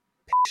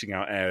pissing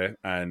out air,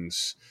 and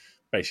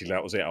basically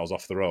that was it. I was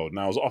off the road, and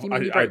I was off. You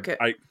mean you broke it?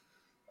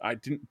 I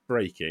didn't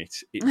break it.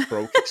 It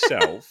broke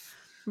itself.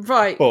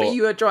 Right, but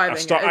you were driving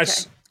it. Okay.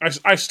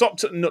 I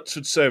stopped at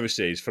Knutsford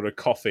Services for a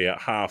coffee at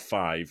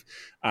 5:30,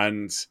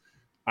 and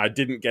I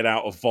didn't get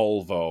out of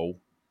Volvo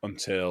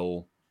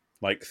until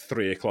like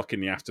 3:00 in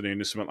the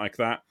afternoon or something like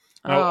that.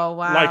 Now, oh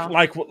wow!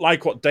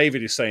 Like what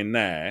David is saying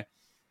there.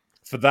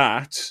 For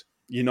that,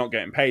 you're not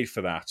getting paid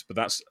for that, but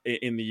that's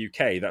in the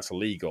UK. That's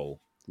illegal.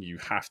 You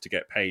have to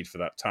get paid for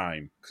that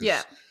time.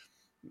 Yeah,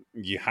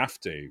 you have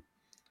to.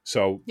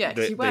 So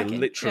they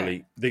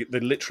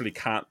literally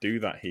can't do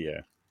that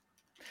here.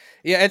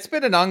 Yeah, it's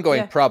been an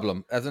ongoing Yeah.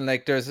 problem. As in,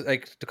 like, there's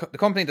like the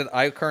company that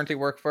I currently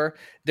work for,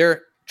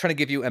 they're trying to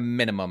give you a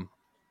minimum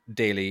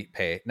daily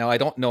pay. Now, I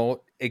don't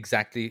know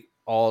exactly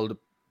all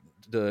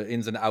the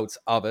ins and outs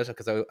of it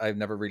because I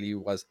never really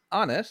was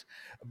on it,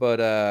 but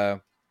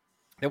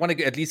they want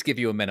to at least give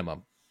you a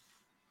minimum.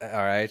 All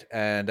right,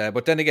 and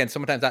but then again,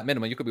 sometimes that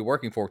minimum you could be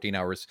working 14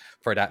 hours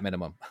for that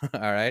minimum.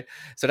 All right,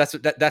 so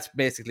that's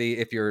basically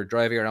if you're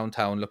driving around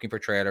town looking for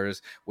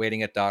trailers,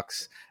 waiting at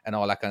docks, and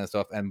all that kind of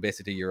stuff, and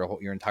basically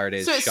your entire day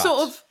is So it's shot.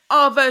 sort of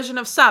our version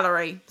of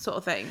salary sort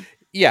of thing.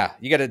 Yeah,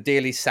 you get a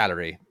daily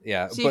salary.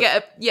 Yeah, So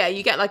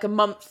you get like a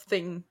month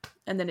thing,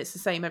 and then it's the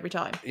same every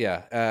time.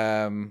 yeah.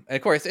 And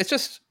of course, it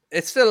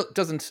still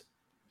doesn't,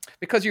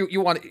 because you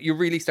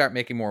really start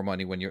making more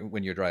money when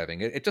you're driving.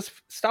 It just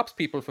stops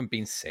people from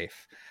being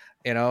safe.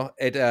 You know,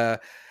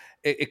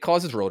 it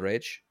causes road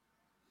rage,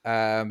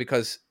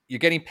 because you're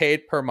getting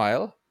paid per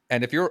mile,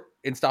 and if you're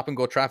in stop and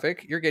go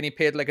traffic, you're getting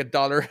paid like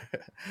 $1.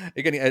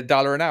 You're getting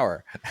 $1 an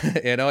hour.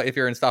 You know, if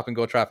you're in stop and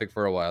go traffic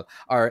for a while,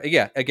 or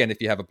again,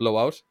 if you have a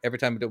blowout every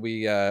time that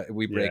we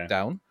break Yeah.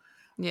 down.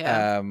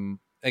 Yeah.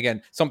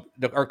 Again,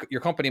 your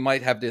company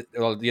might have the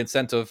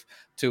incentive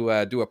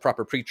to do a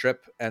proper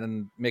pre-trip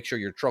and make sure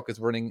your truck is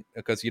running,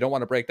 because you don't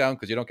want to break down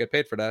because you don't get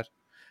paid for that.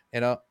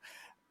 You know,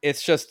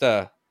 it's just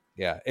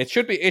it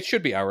should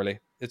be hourly.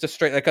 It's just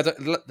straight, because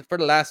for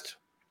the last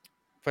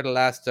I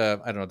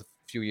don't know, the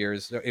few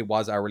years it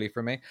was hourly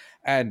for me,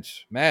 and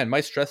man, my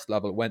stress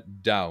level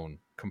went down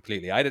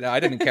completely. I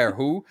didn't care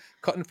who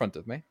cut in front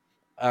of me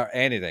or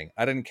anything.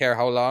 I didn't care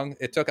how long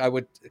it took.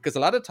 Because a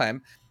lot of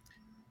time,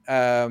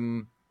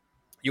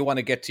 you want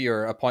to get to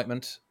your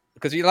appointment,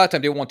 because a lot of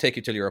time they won't take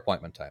you till your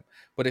appointment time.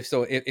 But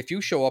if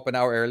you show up an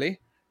hour early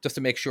just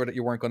to make sure that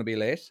you weren't going to be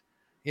late,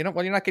 you're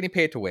not getting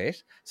paid to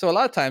wait. So a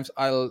lot of times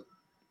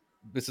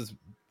this is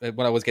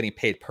when I was getting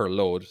paid per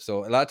load.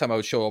 So a lot of time I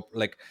would show up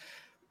like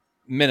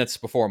minutes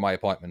before my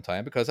appointment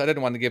time, because I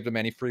didn't want to give them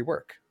any free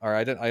work, or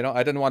I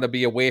didn't want to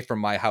be away from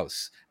my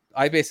house.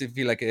 I basically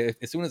feel like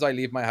as soon as I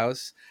leave my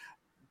house,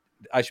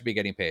 I should be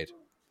getting paid.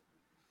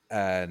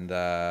 And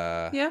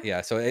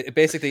so it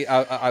basically,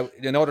 I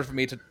in order for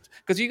me to,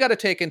 because you got to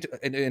take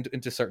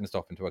into certain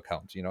stuff into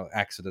account, you know,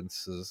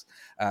 accidents,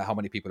 how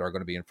many people are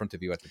going to be in front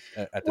of you at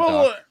the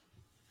dock.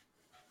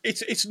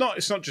 It's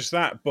not just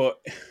that, but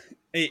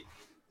it.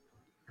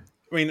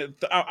 I mean,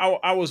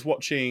 I was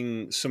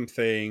watching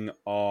something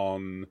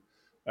on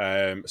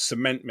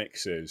cement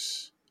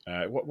mixers.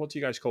 What do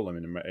you guys call them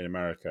in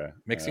America?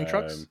 Mixing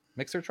trucks,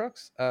 mixer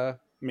trucks.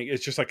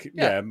 It's just like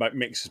Yeah.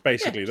 mixers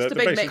basically. just a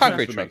They're big basically mixer.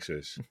 Concrete the truck.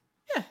 mixers.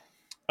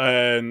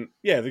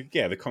 Yeah.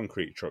 The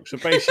concrete truck. So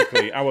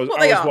basically, I was What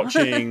they are.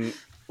 watching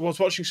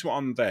something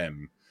on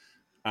them,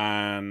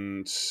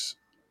 and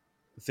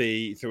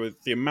the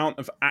amount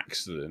of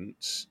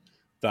accidents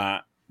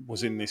that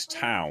was in this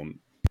town.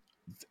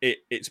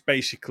 It's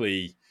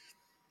basically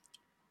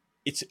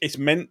it's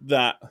meant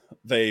that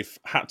they've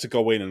had to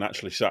go in and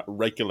actually start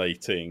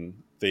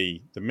regulating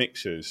the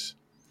mixers,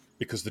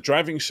 because they're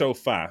driving so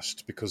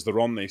fast, because they're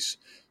on this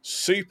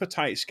super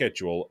tight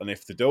schedule, and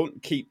if they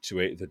don't keep to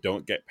it, they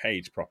don't get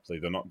paid properly.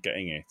 They're not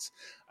getting it.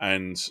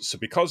 And so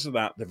because of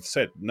that, they've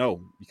said,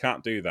 no, you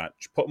can't do that.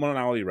 Just put them on an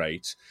hourly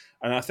rate.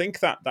 And I think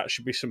that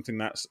should be something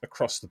that's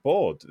across the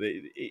board.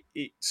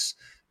 They're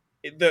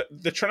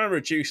trying to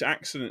reduce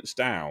accidents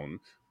down,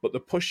 but they're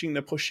pushing.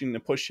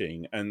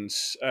 And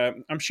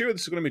I'm sure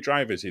there's going to be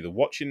drivers either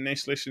watching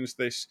this, listening to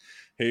this,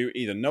 who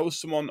either know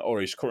someone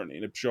or is currently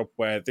in a job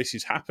where this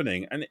is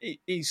happening. And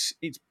it's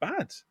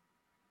bad.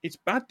 It's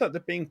bad that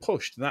they're being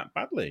pushed that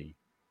badly.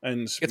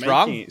 And It's making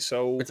wrong. it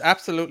so... It's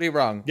absolutely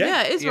wrong.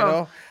 Yeah, it is You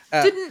wrong.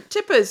 know,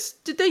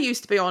 Did they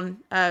used to be on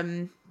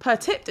per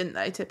tip, didn't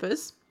they,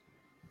 tippers?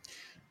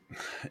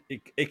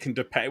 It can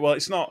depend. Well,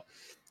 it's not...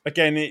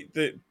 Again,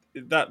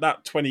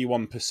 that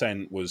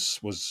 21%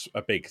 was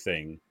a big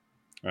thing.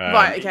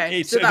 Right,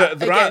 okay. So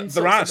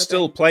There are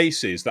still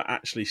places that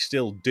actually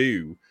still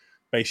do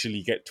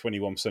basically get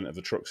 21% of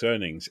the truck's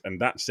earnings, and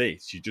that's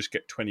it. You just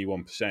get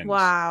 21%.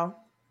 Wow.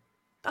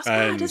 That's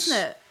mad, isn't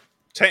it?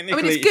 Technically,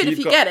 I mean, it's good if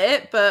you get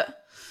it,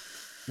 but...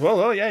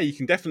 Well, yeah, you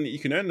can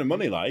earn the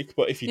money,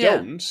 but if you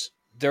don't,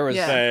 there was...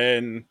 Yeah.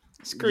 then...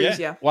 Screws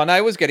you. When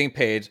I was getting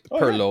paid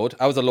per yeah. load,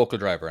 I was a local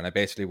driver, and I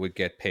basically would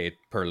get paid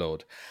per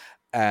load.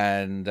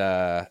 And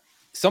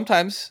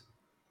sometimes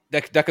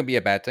that can be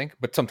a bad thing,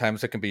 but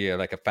sometimes it can be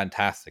like a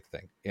fantastic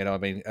thing. You know what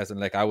I mean? As in,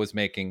 like, I was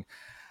making...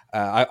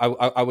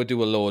 I would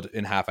do a load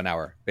in half an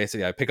hour.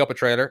 Basically, I pick up a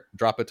trailer,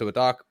 drop it to a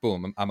dock,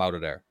 boom, I'm out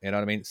of there. You know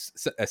what I mean?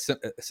 A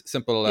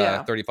simple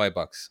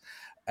 $35.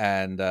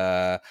 And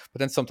but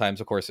then sometimes,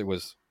 of course, it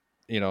was,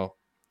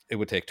 it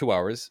would take 2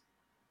 hours,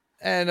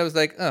 and I was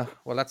like, oh,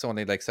 well, that's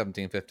only like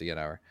 $17.50 an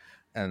hour,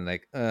 and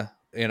like,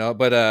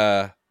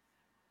 but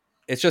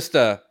it's just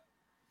but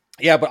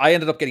I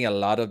ended up getting a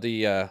lot of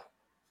the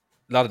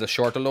lot of the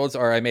shorter loads,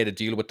 or I made a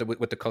deal with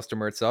the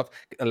customer itself,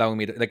 allowing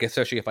me to, like,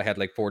 especially if I had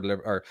like 4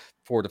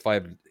 to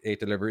 5, 8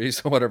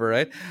 deliveries or whatever,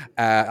 right?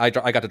 I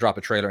got to drop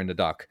a trailer in the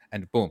dock,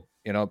 and boom,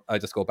 I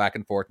just go back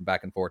and forth and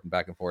back and forth and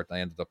back and forth. And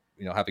I ended up,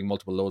 having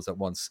multiple loads at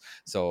once.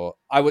 So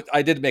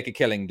I did make a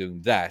killing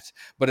doing that,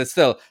 but it's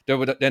still there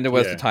was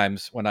the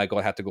times when I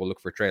had to go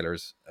look for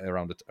trailers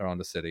around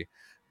the city,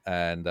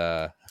 and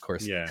of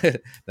course,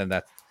 then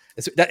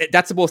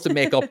that's supposed to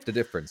make up the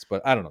difference.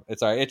 But I don't know.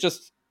 It's all right. It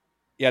just.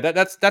 Yeah,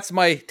 that's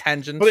my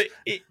tangent. But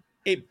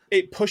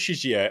it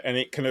pushes you, and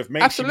it kind of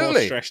makes you more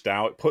stressed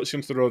out. It puts you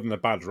onto the road in a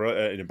bad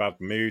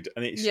mood,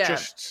 and it's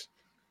just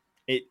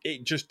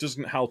it just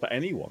doesn't help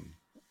anyone.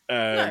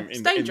 No,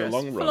 it's dangerous. In the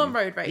long run. Full on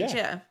road rage.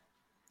 Yeah,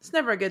 it's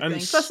never a good thing.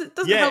 Plus, it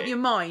doesn't help your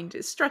mind.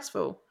 It's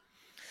stressful.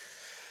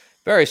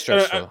 Very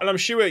stressful. And I'm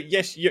sure,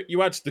 yes, you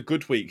had the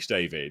good weeks,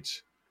 David,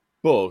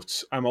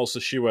 but I'm also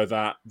sure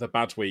that the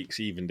bad weeks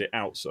evened it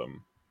out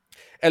some.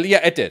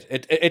 Yeah, it did.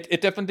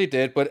 It definitely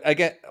did. But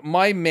again,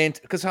 my main,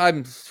 because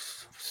I'm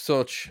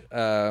such,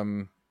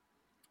 I've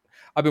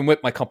been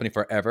with my company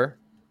forever,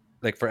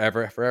 like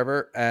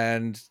forever,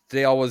 and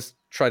they always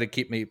try to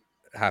keep me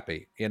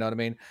happy. You know what I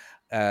mean?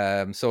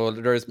 So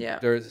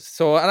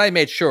and I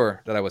made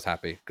sure that I was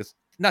happy, because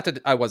not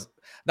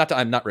that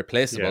I'm not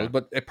replaceable,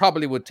 but it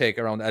probably would take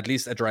around at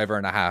least a driver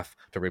and a half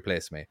to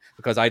replace me,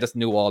 because I just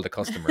knew all the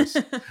customers,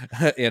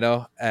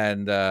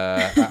 and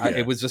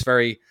it was just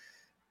very,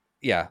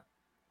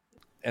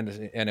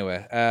 And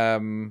anyway,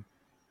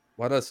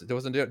 what else? There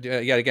wasn't.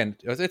 Again,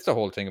 it's the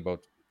whole thing about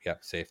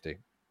safety.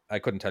 I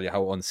couldn't tell you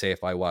how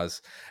unsafe I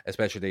was,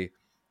 especially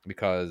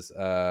because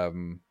I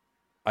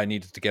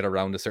needed to get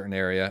around a certain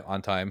area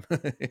on time,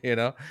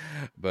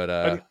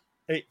 But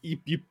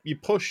you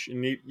push,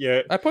 and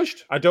I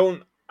pushed. I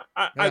don't.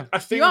 I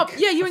think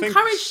you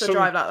encouraged to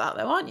drive like that,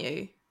 though, aren't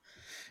you?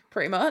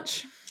 Pretty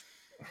much.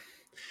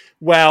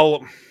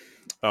 Well.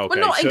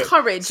 Okay, well, not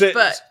encouraged,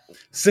 but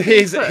so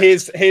here's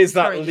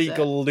that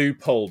legal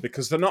loophole,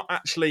 because they're not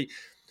actually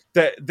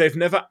they've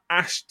never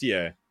asked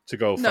you to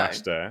go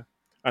faster,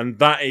 and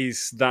that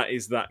is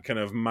that kind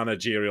of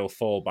managerial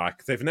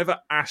fallback. They've never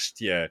asked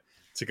you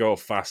to go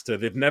faster.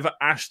 They've never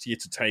asked you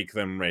to take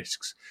them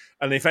risks,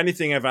 and if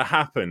anything ever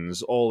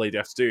happens, all they'd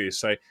have to do is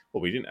say,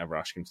 "Well, we didn't ever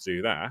ask him to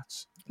do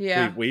that."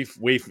 Yeah,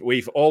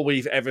 we've all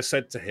we've ever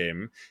said to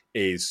him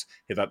is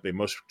that they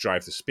must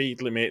drive the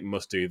speed limit,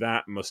 must do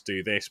that, must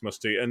do this,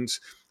 must do,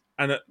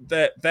 and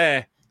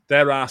their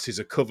asses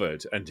are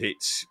covered, and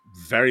it's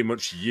very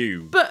much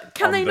you. But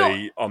can they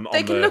not?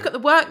 They can look at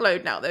the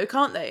workload now, though,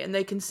 can't they? And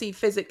they can see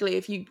physically,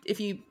 if you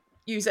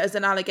use it as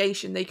an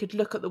allegation, they could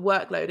look at the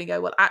workload and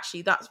go, well,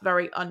 actually, that's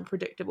very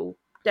unpredictable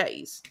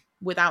days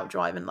without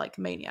driving like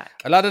a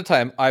maniac. A lot of the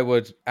time, I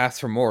would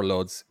ask for more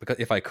loads, because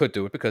if I could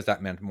do it, because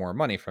that meant more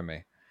money for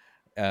me.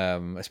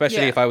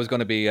 Especially if I was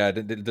going to be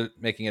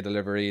making a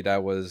delivery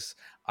that was,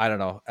 I don't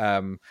know,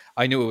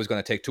 I knew it was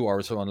going to take 2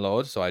 hours to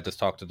unload, so I just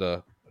talked to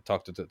the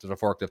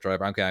forklift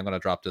driver. Okay, I'm going to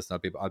drop this,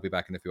 and I'll be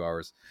back in a few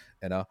hours,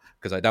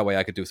 because that way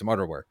I could do some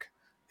other work,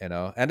 And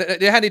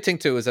the handy thing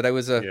too is that I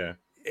was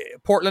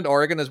Portland,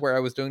 Oregon is where I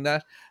was doing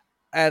that,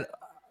 and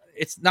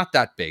it's not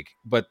that big,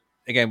 but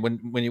again,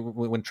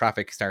 when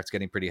traffic starts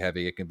getting pretty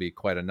heavy, it can be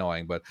quite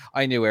annoying. But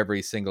I knew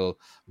every single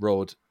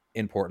road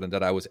in Portland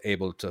that I was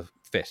able to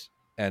fit.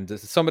 And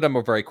some of them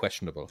were very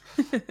questionable,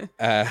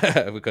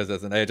 because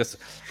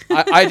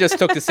I just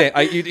took the same.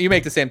 You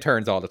make the same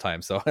turns all the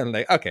time, so I'm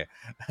like, okay,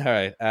 all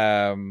right,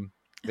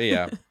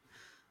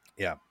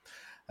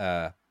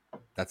 but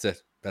that's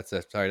it.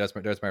 Sorry,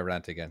 there's my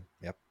rant again.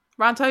 Yep,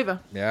 rant over.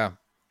 Yeah,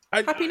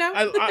 happy now.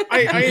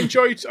 I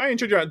enjoyed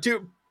your rant.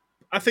 Do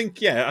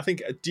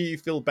you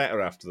feel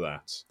better after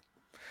that?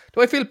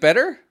 Do I feel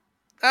better?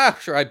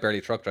 Sure, I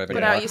barely truck drive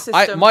anymore. Without your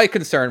system. My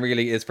concern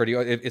really is for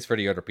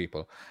the other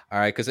people. All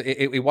right, because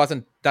it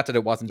wasn't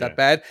that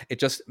bad. It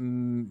just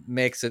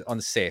makes it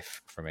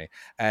unsafe for me,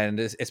 and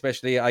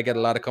especially I get a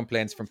lot of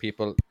complaints from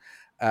people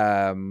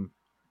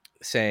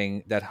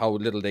saying that how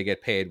little they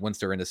get paid once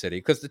they're in the city.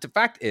 Because the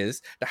fact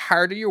is, the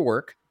harder you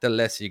work, the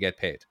less you get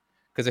paid.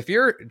 Because if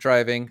you're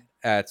driving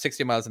at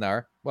 60 miles an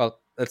hour, well,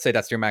 let's say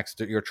that's your max.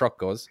 Your truck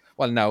goes.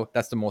 Well, now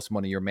that's the most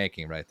money you're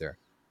making right there.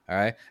 All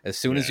right. As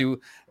soon as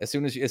you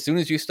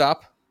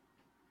stop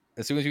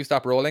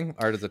rolling,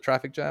 or there's a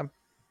traffic jam.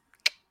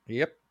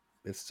 Yep.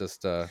 It's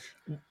just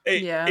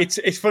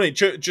It's funny.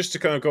 Just to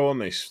kind of go on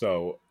this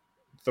though,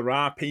 there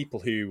are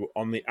people who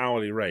on the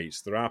hourly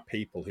rates, there are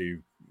people who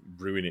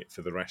ruin it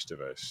for the rest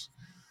of us,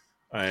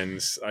 and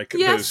there's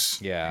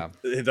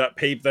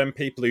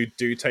people who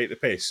do take the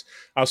piss.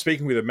 I was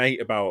speaking with a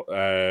mate about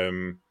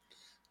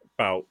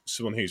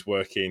someone who's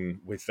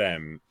working with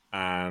them,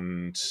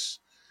 and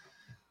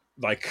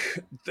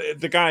like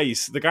the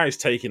guy's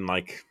taking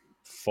like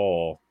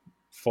four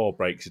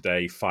breaks a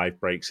day, 5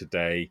 breaks a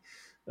day.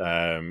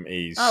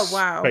 He's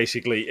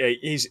basically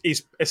he's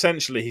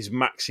essentially he's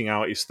maxing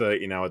out his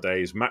 30-hour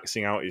days,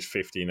 maxing out his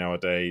 15-hour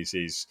days.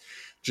 He's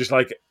just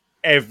like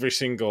every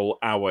single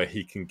hour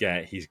he can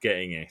get, he's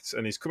getting it,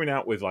 and he's coming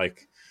out with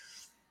like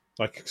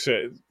Like,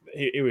 so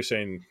he was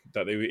saying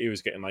that he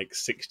was getting like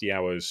 60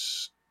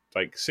 hours,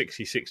 like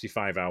 60,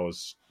 65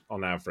 hours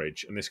on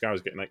average, and this guy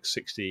was getting like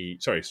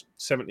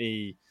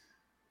 70.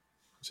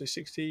 So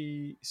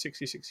 60,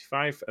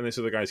 65, and this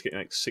other guy's getting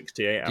like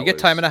 68 hours. Do you get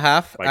time and a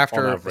half like,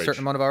 after a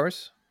certain amount of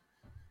hours?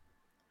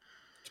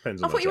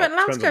 Depends on I thought you weren't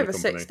allowed to go over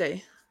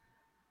 60.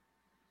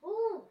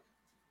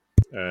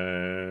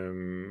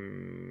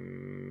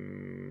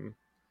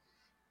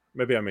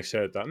 Maybe I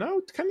misheard that.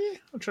 No, can you?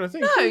 I'm trying to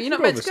think. No, you're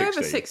not meant to go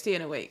over 60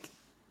 in a week.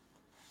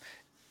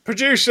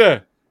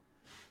 Producer,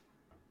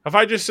 have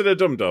I just said a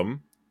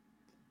dum-dum?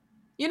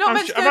 You're not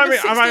meant to go over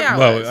 60 hours.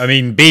 Well, I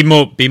mean, be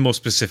more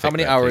specific. How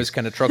many hours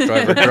can a truck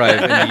driver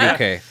drive in the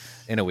UK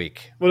in a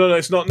week? Well, no,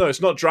 it's not. No, it's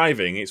not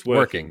driving. It's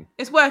working.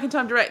 It's working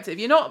time directive.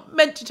 You're not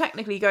meant to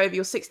technically go over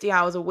your 60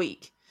 hours a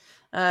week.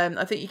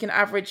 I think you can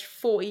average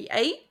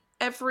 48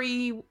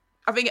 every.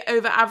 I think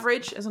over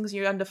average, as long as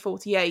you're under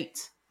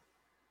 48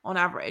 on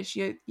average,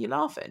 you're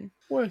laughing.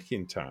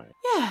 Working time.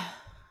 Yeah,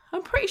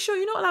 I'm pretty sure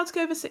you're not allowed to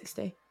go over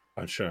 60.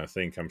 I'm trying to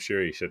think. I'm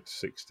sure he said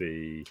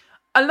 60.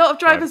 A lot of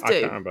drivers do. I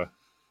can't remember.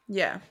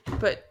 Yeah,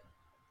 but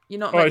you're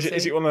not.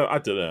 Is it one of? I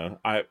don't know.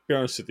 I be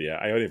honest with you,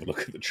 I only ever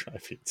look at the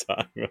driving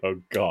time. Oh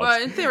God.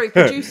 Well, in theory,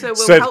 producer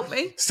will help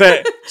me.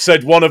 Said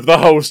one of the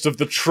hosts of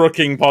the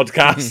trucking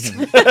podcast.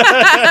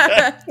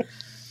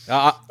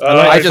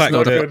 I just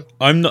know that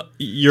I'm not.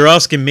 You're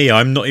asking me.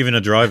 I'm not even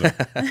a driver.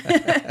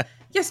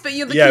 Yes, but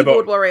you're the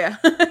keyboard warrior.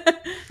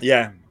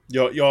 Yeah,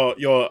 you're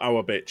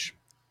our bitch.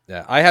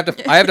 Yeah, I have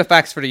the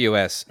facts for the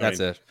US. That's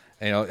it.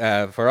 You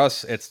know, for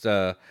us, it's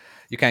the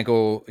you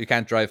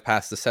can't drive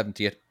past the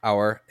 70th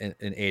hour in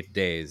 8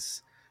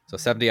 days. So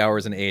 70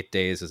 hours in 8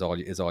 days is all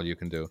you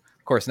can do.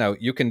 Of course, now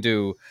you can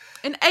do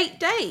in 8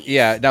 days.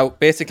 Yeah. Now,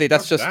 basically,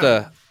 that's just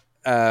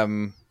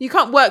you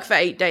can't work for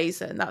 8 days,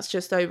 then. That's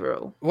just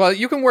overall. Well,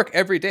 you can work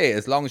every day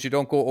as long as you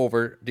don't go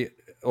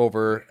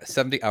over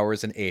 70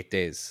 hours in 8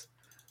 days.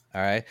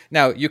 All right.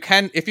 Now you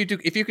can if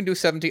you can do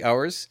 70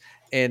 hours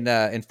in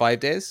 5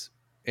 days.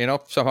 You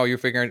know, somehow you're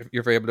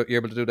able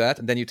to do that,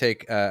 and then you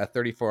take a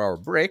 34-hour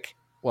break.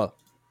 Well,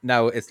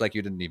 now it's like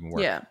you didn't even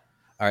work. Yeah.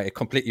 All right.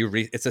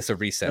 It's just a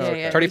reset.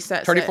 Yeah,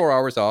 34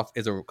 hours off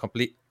is a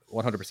complete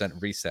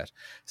 100% reset.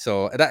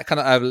 So that kind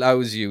of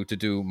allows you to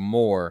do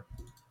more.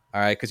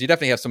 All right, because you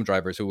definitely have some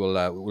drivers who will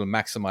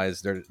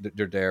maximize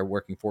their day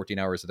working 14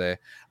 hours a day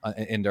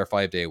in their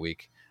 5-day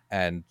week,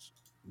 and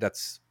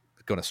that's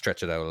going to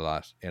stretch it out a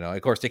lot. You know,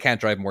 of course, they can't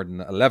drive more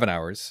than 11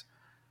 hours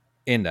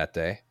in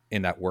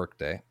that work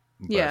day.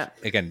 But yeah.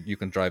 Again, you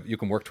can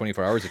work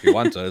 24 hours if you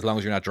want to, as long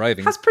as you're not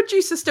driving. Has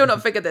producer still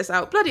not figured this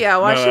out? Bloody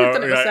hell! I should have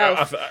done it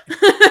myself.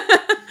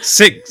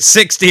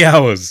 60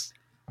 hours.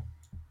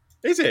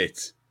 Is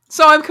it?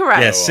 So I'm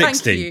correct. Yeah,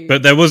 60.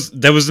 But there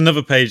was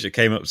another page that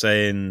came up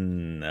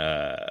saying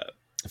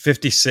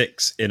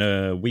 56 in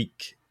a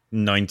week,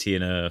 90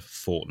 in a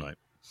fortnight.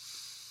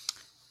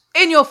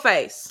 In your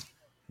face.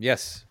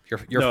 Yes, your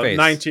face.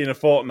 90 in a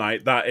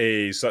fortnight.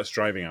 That's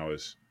driving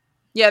hours.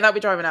 Yeah, that'd be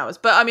driving hours.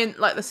 But I mean,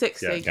 like the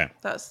 60, yeah.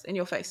 That's in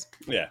your face.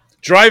 Yeah,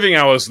 driving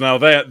hours now.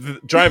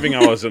 Driving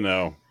hours are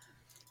no.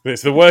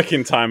 It's the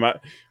working time.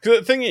 Because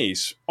the thing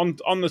is, on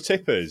the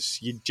tippers,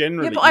 you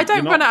generally. Yeah, but I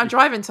don't run out of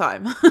driving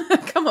time.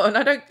 Come on,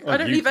 I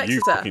don't leave Exeter.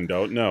 You fucking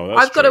don't. No,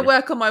 I've got to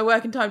work on my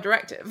working time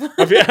directive.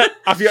 Have you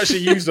actually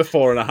used a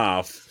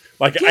 4.5?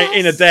 Like yes.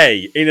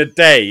 In a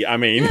day. I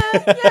mean.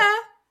 Yeah.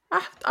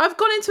 I've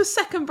gone into a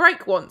second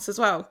break once as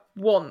well.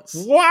 Once.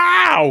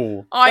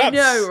 Wow. I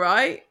know,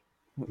 right?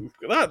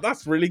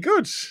 That's really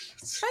good.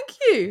 Thank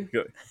you.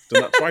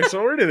 Done that twice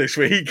already this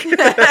week.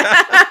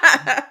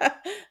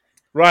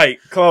 Right,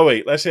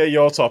 Chloe, let's hear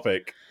your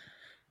topic.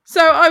 So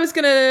I was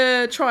going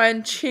to try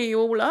and cheer you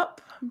all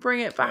up,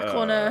 bring it back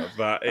on a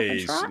That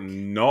is track.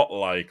 not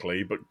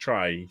likely, but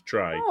try.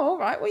 Oh, all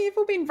right. Well, you've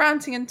all been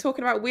ranting and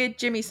talking about weird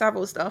Jimmy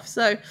Savile stuff.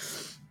 So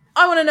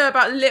I want to know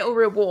about little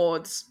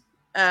rewards.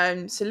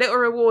 So little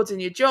rewards in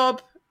your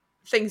job,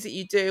 things that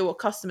you do or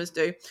customers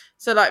do.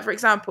 So like, for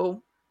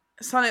example,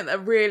 something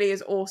that really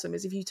is awesome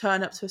is if you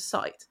turn up to a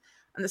site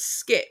and the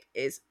skip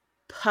is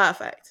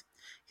perfect.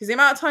 Because the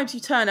amount of times you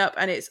turn up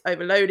and it's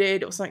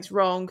overloaded or something's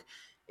wrong,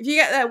 if you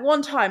get there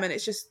one time and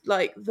it's just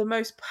like the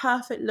most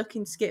perfect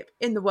looking skip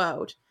in the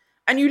world,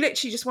 and you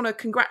literally just want to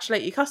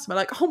congratulate your customer,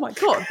 like, oh my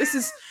God, this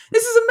is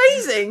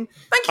amazing.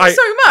 Thank you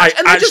so much.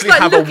 And I they're just actually like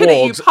have looking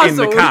awards at you puzzled.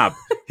 in the cab.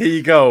 Here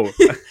you go.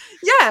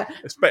 Yeah.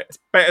 But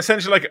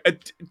essentially,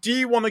 like, do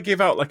you want to give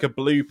out like a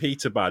blue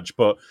Peter badge,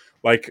 but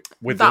like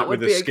with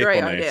a skip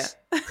great on idea.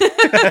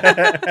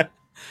 it?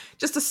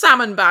 Just a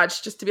salmon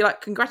badge, just to be like,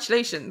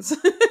 congratulations.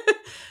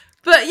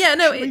 But yeah,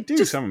 no, we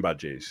do salmon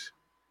badges.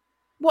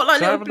 What, like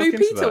Should I little have a blue look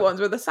into Peter that? ones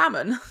with a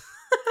salmon?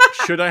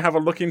 Should I have a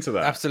look into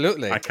that?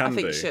 Absolutely. I can I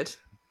think do. you should.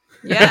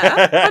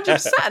 Yeah,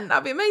 100%.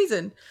 That'd be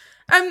amazing.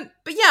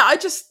 But yeah, I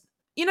just,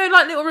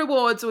 like little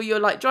rewards, or you're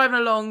like driving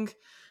along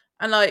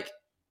and like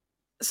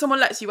someone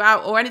lets you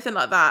out or anything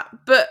like that.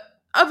 But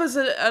others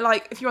are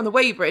like, if you're on the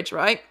weighbridge,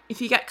 right?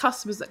 If you get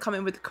customers that come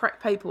in with the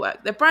correct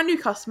paperwork, they're brand new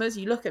customers.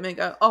 You look at them and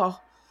go, oh,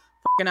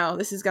 fucking hell,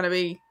 this is going to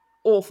be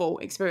awful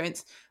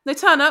experience. They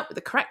turn up with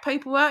the correct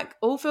paperwork,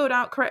 all filled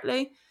out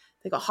correctly.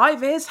 They got high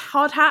vis,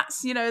 hard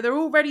hats, they're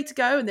all ready to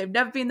go and they've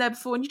never been there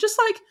before. And you're just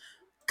like,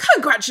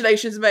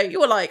 congratulations, mate.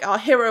 You're like our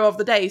hero of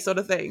the day sort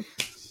of thing.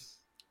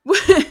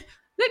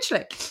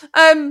 Literally.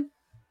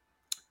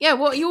 Yeah,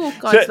 what are your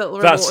guys' little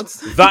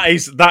rewards?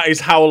 That is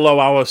how low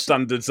our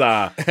standards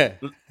are.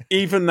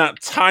 Even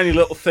that tiny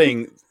little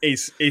thing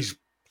is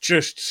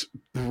just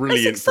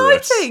brilliant. It's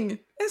exciting.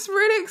 It's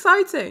really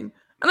exciting.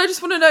 And I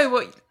just want to know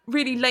what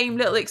really lame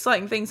little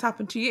exciting things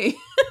happen to you.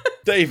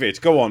 David,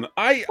 go on.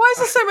 Why is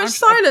there so much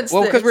silence?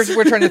 Well, because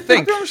we're trying to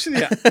think. I'll be honest with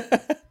you.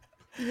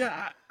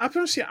 Yeah, I'll be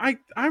honest with you.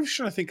 I'm just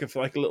trying to think of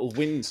like little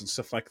wins and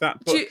stuff like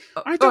that. But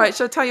all right,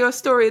 shall I tell you a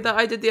story that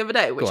I did the other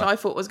day, which I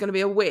thought was going to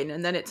be a win,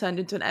 and then it turned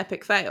into an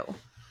epic fail.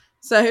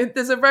 So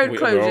there's a road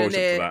closure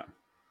near.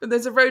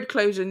 There's a road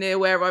closure near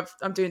where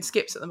I'm doing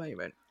skips at the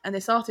moment, and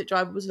this Arctic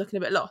driver was looking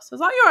a bit lost. I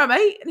was like, "You all right,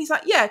 mate?" And he's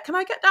like, "Yeah, can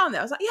I get down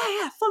there?" I was like,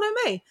 "Yeah, follow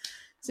me."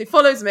 So he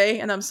follows me,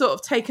 and I'm sort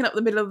of taking up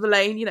the middle of the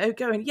lane,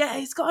 going, "Yeah,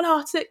 he's got an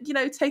Arctic,"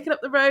 taking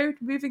up the road,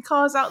 moving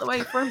cars out the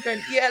way for him,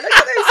 going, "Yeah, look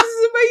at this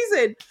is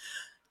amazing."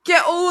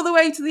 Get all the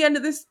way to the end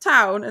of this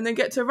town, and then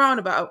get to a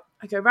roundabout.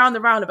 I go round the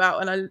roundabout,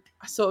 and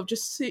I sort of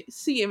just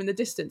see him in the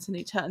distance, and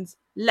he turns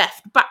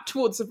left back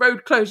towards the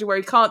road closure where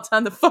he can't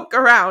turn the fuck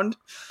around.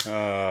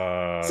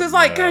 So it's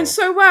like going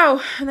so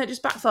well, and then it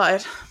just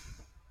backfired.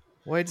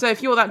 So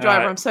if you're that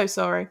driver, I'm so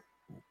sorry.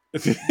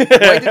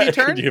 Why did he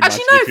turn?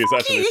 Actually, no,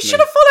 fuck you. You should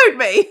have followed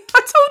me. I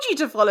told you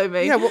to follow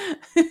me. Yeah, well,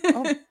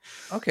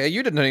 okay,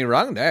 you did nothing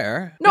wrong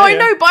there. No, I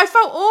know, but I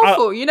felt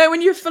awful.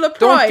 When you're full of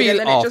pride and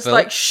then it just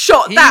like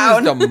shot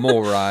down. He's a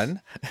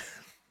moron.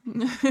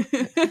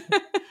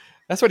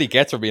 That's what he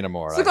gets for being a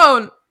moron. So go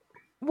on.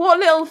 What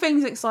little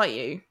things excite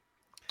you?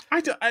 I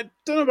don't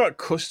know about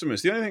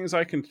customers. The only things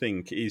I can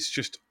think is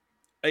just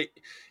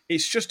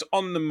it's just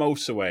on the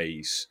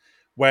motorways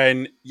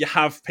when you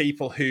have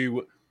people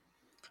who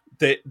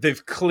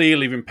they've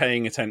clearly been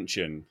paying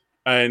attention,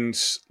 and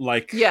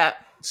like,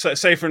 so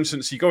say for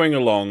instance you're going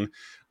along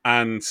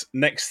and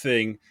next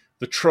thing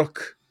the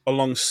truck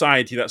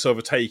alongside you that's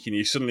overtaking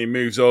you suddenly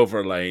moves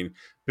over a lane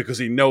because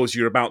he knows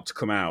you're about to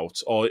come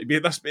out, or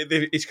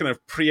it's kind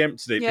of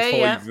preempted it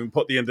before you've even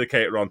put the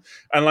indicator on,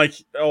 and like,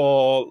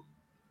 or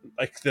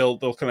like they'll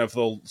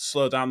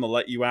slow down, they'll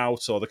let you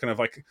out, or they're kind of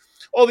like,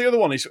 or the other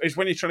one is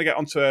when you're trying to get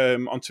onto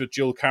a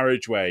dual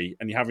carriageway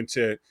and you're having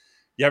to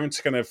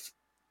kind of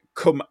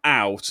come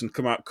out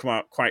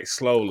quite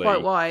slowly,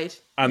 quite wide,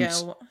 and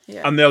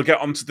and they'll get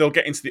into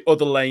the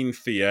other lane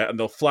for you, and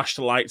they'll flash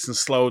the lights and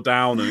slow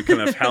down and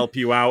kind of help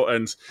you out,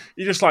 and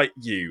you're just like,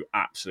 you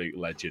absolute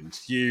legend.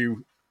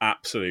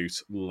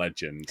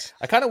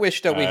 I kind of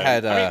wish that we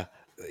had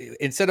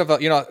instead of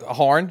a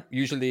horn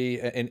usually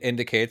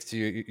indicates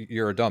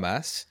you're a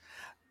dumbass,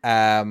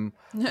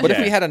 but if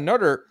we had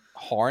another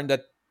horn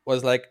that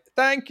was like,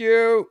 thank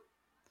you.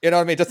 You know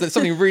what I mean? Just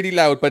something really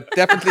loud, but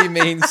definitely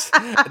means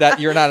that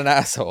you're not an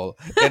asshole.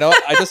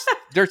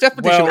 There's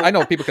definitely. I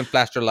know people can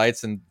flash their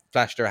lights and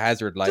flash their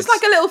hazard lights. Just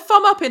like a little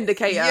thumb up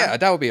indicator. Yeah,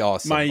 that would be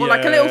awesome. Or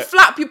like a little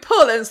flap you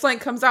pull and something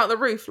comes out the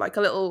roof, like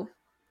a little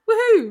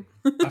woohoo.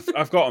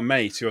 I've got a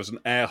mate who has an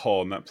air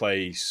horn that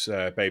plays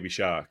Baby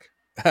Shark.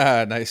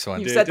 Nice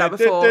one. You've said that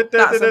before.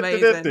 That's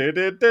amazing.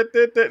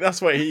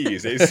 That's what he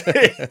uses.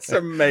 It's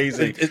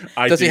amazing.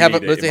 Does he have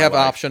an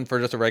option for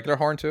just a regular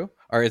horn too,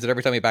 or is it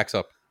every time he backs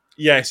up?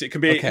 Yes, it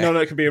can be. Okay. No,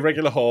 it can be a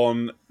regular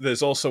horn.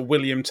 There's also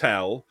William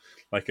Tell,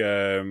 like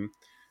can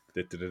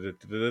you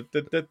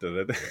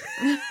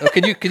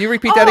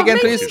repeat that again,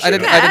 please? I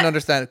didn't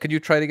understand. Could you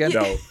try it again?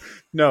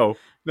 No.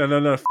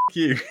 F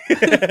you.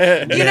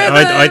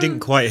 I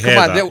didn't quite hear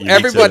that.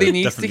 Everybody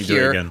needs to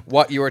hear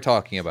what you were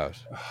talking about.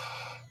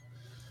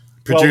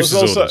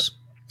 Producer's orders.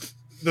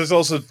 There's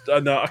also Is it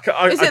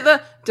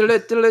the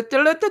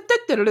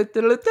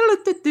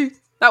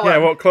that one? Yeah,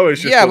 what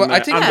Chloe's just but I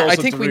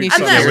think we need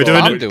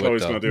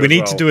to We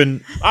need to do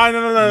an.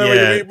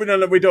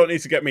 No, we don't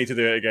need to get me to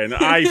do it again.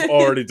 I've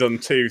already done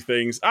two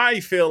things. I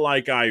feel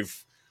like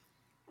I've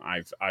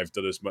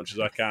done as much as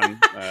I can.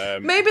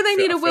 Maybe they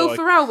need a Will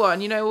Ferrell one,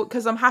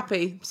 because I'm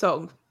happy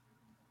song.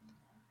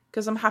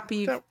 Because I'm happy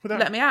you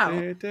let me out.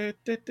 No, it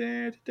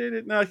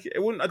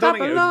wouldn't. I don't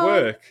think it would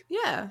work.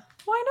 Yeah,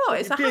 why not?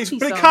 It's a happy song.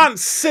 But it can't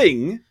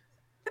sing.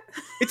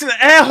 It's an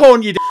air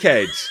horn, you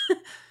dickhead.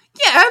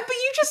 Yeah, but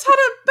you just had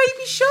a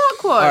Baby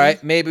Shark one. All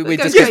right, maybe we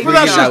just get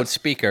really loud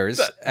speakers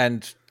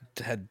and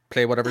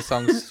play whatever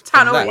songs.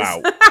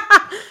 Wow.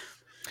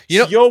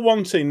 You're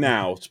wanting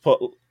now to put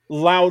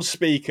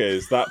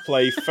loudspeakers that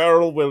play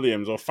Pharrell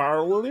Williams.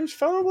 How do you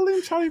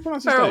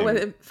pronounce his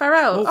name?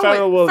 Pharrell.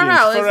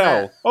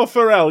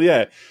 Pharrell,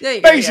 yeah.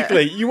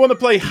 Basically, you want to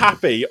play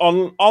Happy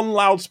on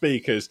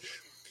loudspeakers.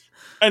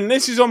 And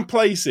this is on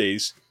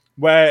places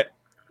where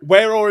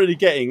we're already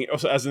getting,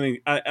 as an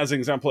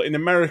example, in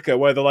America,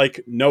 where they're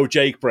like, no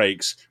Jake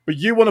breaks. But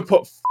you want to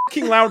put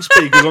fucking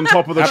loudspeakers on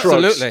top of the trucks.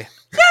 Absolutely.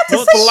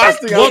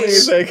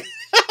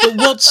 But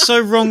what's so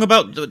wrong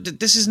about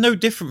this? Is no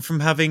different from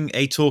having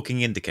a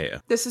talking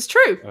indicator. This is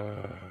true.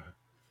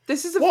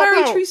 This is a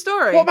very true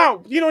story. What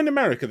about, in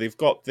America, they've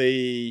got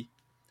the...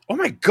 Oh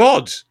my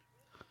God!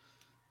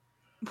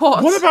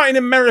 What about in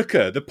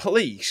America, the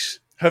police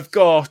have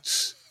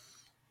got...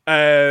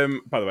 by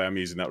the way, I'm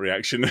using that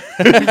reaction.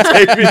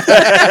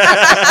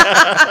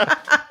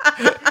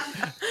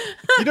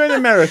 In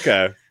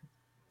America,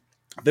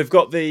 they've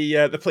got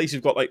the police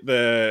have got like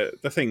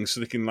the things so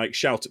they can like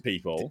shout at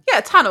people.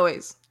 Yeah,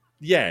 tannoys.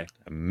 Yeah,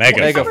 a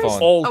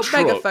megaphone.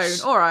 Megaphone.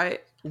 All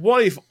right.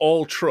 What if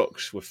all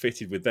trucks were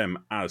fitted with them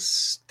as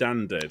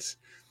standard?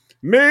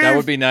 Move that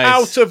would be nice.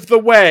 Out of the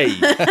way.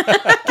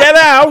 Get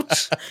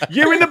out.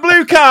 You in the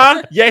blue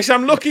car. Yes,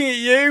 I'm looking at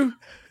you.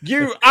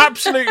 You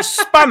absolute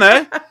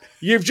spanner.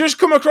 You've just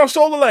come across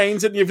all the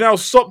lanes and you've now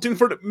stopped in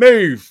front of...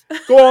 Move.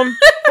 Go on.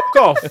 Fuck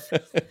off.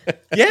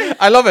 Yeah.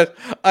 I love it.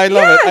 I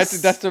love it. I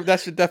think that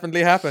should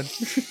definitely happen.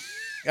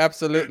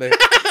 Absolutely.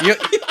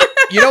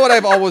 You know what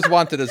I've always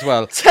wanted as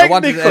well?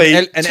 Technically,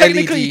 an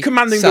technically LED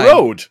commanding sign. the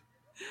road.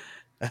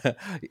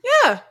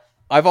 Yeah.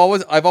 I've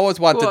always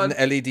wanted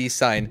an LED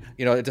sign,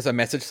 just a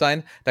message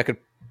sign that could,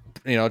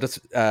 just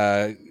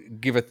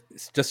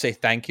just say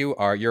thank you,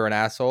 or you're an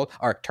asshole,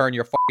 or turn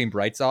your fucking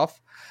brights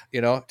off,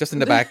 just in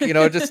the back,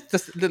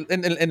 just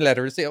in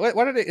letters.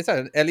 What are they? Is that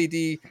an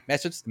LED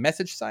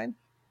message sign?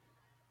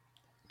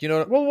 Do you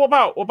know? Well, what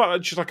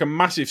about just like a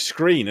massive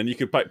screen and you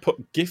could like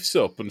put GIFs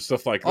up and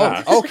stuff like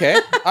that? Oh,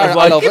 okay.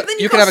 I love it.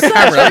 You can have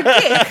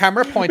a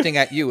camera pointing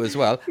at you as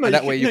well, and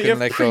that way you can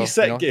like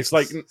preset GIFs,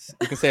 like you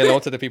can say hello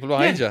to the people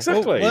behind you.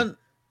 Exactly.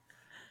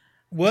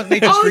 Weren't they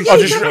just?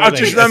 I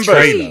just remember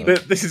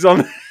that this is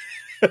on.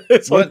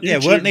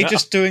 Weren't they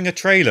just doing a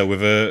trailer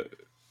with a?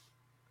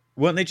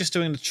 Weren't they just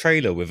doing the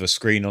trailer with a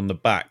screen on the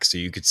back so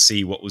you could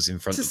see what was in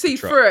front of the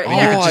truck? Through it.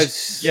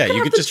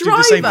 You could just do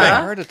the same thing.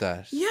 I heard of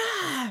that.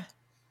 Yeah.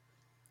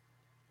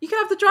 You can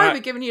have the driver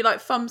giving you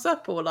like thumbs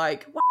up or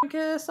like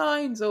wanker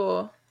signs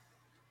or.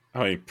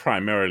 I mean,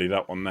 primarily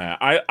that one there.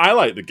 I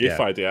like the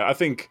GIF idea. I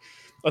think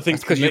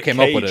because you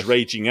came up with it.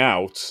 Raging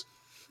out.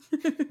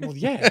 Well,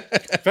 yeah,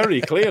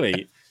 very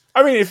clearly.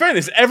 I mean, in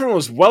fairness, everyone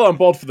was well on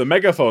board for the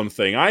megaphone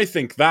thing. I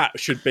think that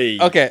should be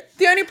okay.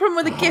 The only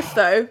problem with the GIF,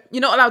 though,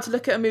 you're not allowed to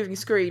look at a moving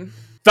screen.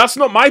 That's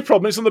not my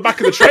problem. It's on the back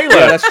of the trailer.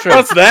 Yeah, that's true.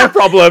 That's their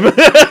problem.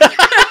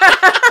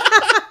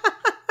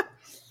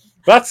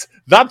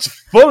 That's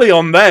fully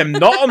on them,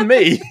 not on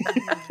me.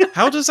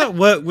 How does that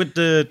work with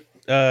the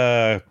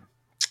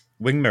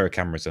wing mirror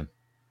cameras then?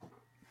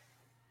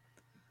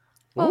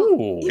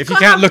 Ooh. If you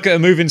can't look at a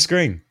moving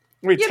screen.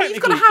 But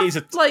you've got to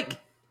have like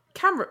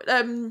camera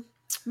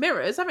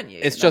mirrors, haven't you?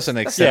 It's just an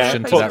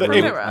exception to that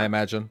rule, I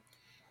imagine.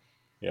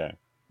 Yeah.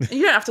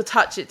 You don't have to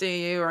touch it, do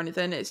you, or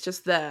anything? It's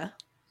just there.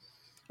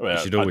 Well,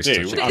 you should always touch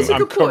it.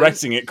 I'm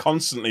caressing it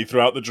constantly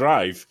throughout the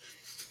drive.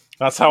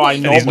 That's how I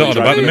normally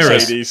drive the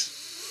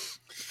Mercedes.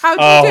 How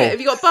do you do it? Have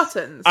you got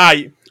buttons?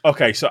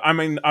 Okay, so I'm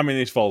in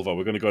this Volvo.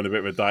 We're going to go on a bit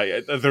of a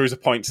diet. There is a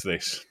point to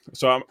this.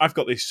 So I've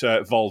got this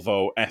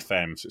Volvo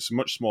FM. So it's a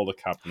much smaller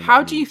cab.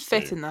 How do you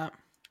fit in that?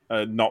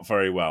 Not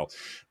very well.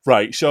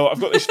 Right, so I've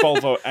got this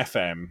Volvo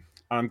FM, and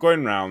I'm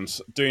going around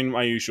doing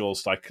my usual,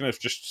 like kind of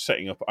just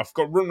setting up. I've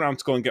got run around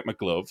to go and get my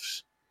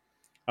gloves,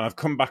 and I've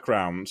come back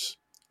round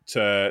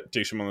to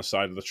do some on the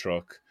side of the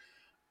truck.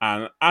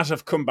 And as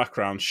I've come back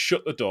round,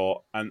 shut the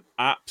door, and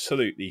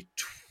absolutely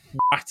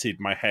twatted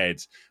my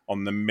head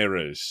on the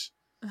mirrors.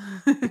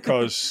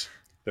 Because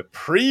the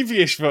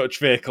previous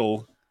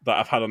vehicle that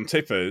I've had on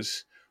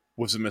tippers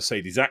was a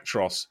Mercedes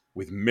Actros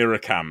with mirror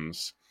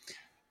cams.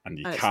 And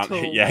you can't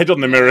hit your head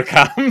on the mirror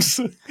cams.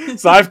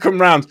 So I've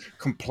come round,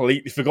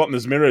 completely forgotten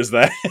there's mirrors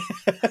there.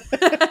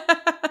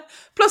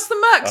 Plus the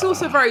Merc's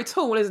also very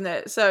tall, isn't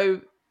it? So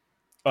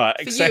for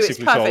you, it's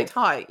perfect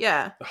height,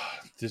 yeah.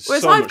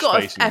 Whereas I've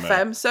got an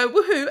FM, so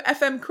woohoo,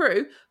 FM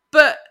Crew,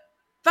 but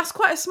that's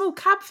quite a small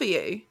cab for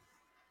you.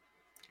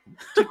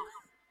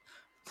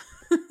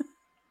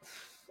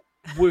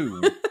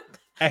 Woo,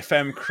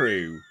 FM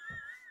Crew.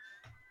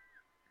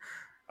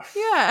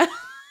 Yeah.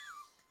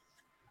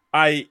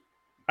 I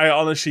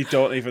honestly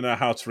don't even know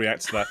how to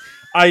react to that.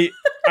 I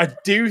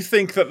do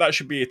think that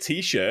should be a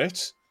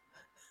T-shirt.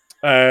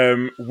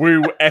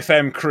 Woo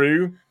FM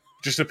Crew,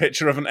 just a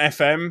picture of an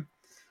FM.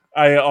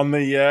 On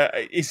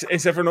the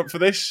is everyone up for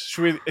this?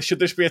 Should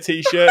this be a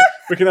T-shirt?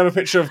 We can have a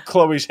picture of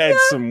Chloe's head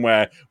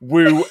somewhere.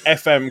 Woo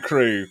FM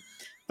Crew.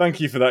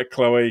 Thank you for that,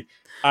 Chloe.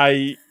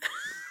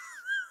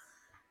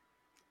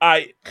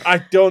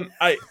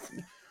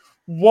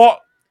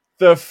 What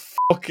the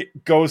fuck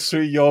goes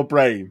through your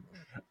brain?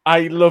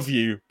 I love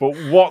you, but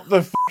what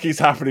the fuck is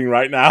happening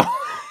right now? I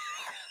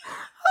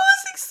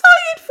was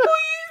excited for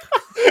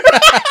you.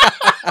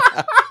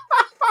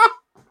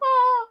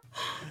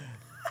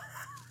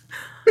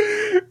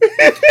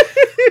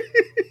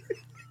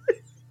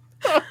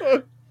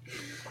 You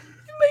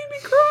made me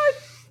cry.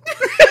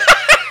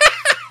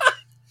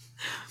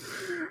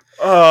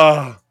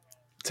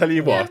 Tell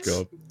you what,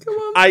 Come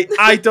on.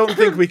 I don't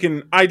think we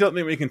can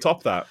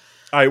top that.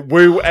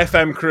 Woo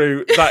FM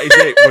Crew. That is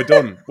it. We're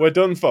done. We're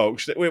done,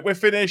 folks. We're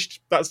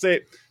finished. That's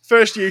it.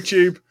 The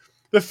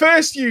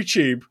first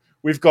YouTube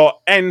we've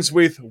got ends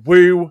with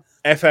Woo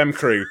FM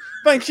Crew.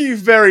 Thank you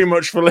very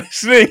much for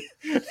listening.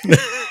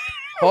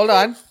 Hold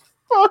on.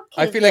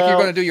 I feel like you're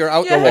going to do your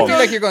outro. Yeah, I feel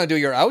like you're going to do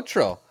your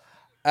outro.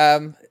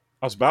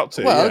 I was about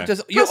to. Well, yeah.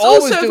 you Plus,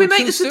 always also, do if we it make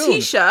too this soon. a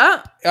T-shirt,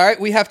 All right,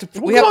 we have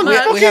to we Come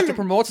have, on, we have to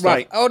promote stuff.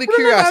 right. Out of No.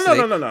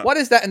 curiosity, what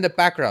is that in the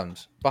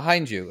background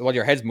behind you? While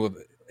your head's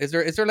moving, is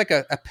there like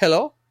a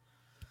pillow?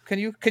 Can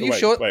you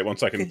show it? Wait 1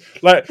 second.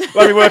 Let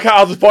me work out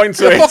how to point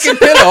to The it. fucking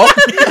pillow.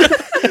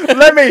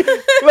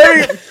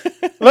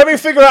 let me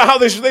figure out how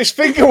this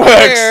finger works.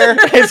 Where?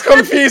 It's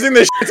confusing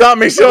the shit out of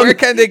me, son. Where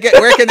can they get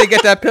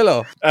that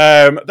pillow?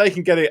 They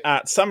can get it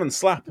at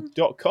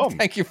salmonslap.com.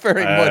 Thank you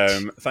very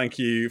much. Thank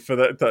you for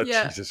that.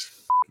 Yeah. Jesus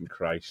fucking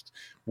Christ.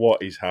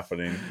 What is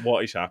happening?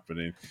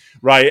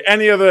 Right.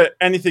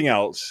 Anything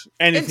else?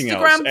 Anything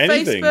Instagram,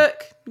 Anything? Facebook,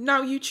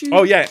 now YouTube.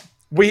 Oh, yeah.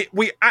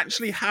 We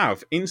actually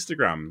have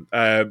Instagram.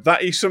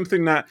 That is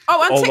something that...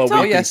 Oh, and although TikTok.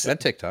 Oh we yes, can- and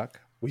TikTok.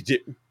 We do?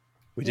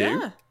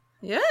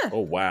 Yeah. Oh,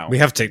 wow. We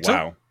have TikTok?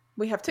 Wow.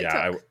 We have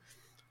TikTok.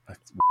 Yeah,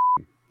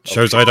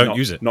 Shows I don't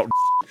use it. Not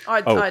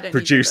I don't use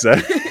producer.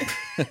 it.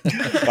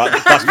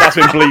 That's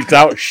been bleeped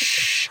out.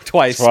 Shh.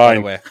 Twice, It's by fine.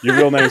 the way. Your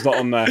real name's not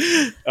on there.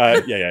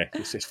 Yeah.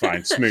 It's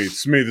fine.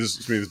 Smooth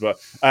as but.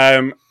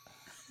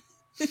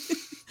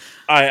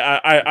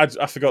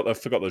 I forgot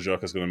the joke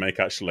I was going to make.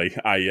 Actually,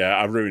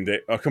 I ruined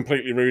it. I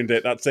completely ruined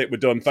it. That's it. We're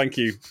done. Thank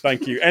you.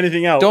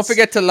 Anything else? Don't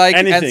forget to like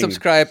Anything. and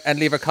subscribe and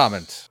leave a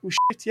comment. Oh,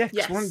 shit, yeah, 'cause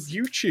Yes. we're on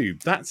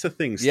YouTube. That's a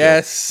thing. Still.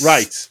 Yes.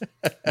 Right.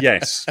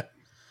 Yes.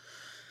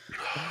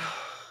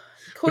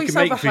 Call We can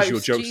yourself make a visual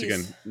host, jokes jeez.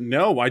 again.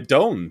 No, I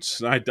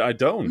don't. I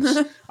don't.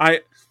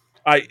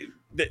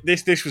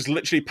 This was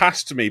literally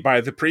passed to me by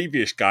the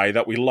previous guy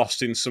that we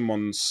lost in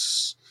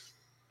someone's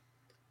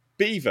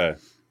beaver.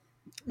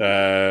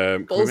 Can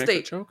we Balls make a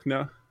deep. joke?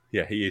 No.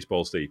 Yeah, he is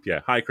balls deep.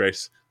 Yeah. Hi,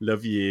 Chris.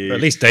 Love you. But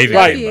at least David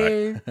Right.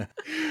 came back.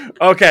 You.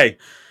 Okay,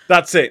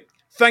 that's it.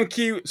 Thank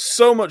you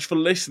so much for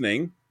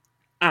listening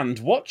and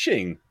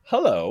watching.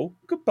 Hello,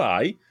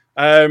 goodbye.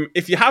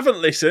 If you haven't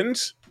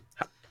listened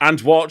and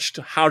watched,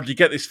 how did you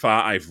get this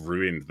far? I've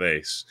ruined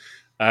this.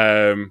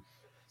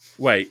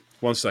 Wait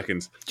 1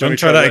 second. Do you Let me want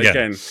to try that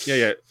again?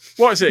 Yeah.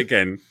 What is it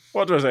again?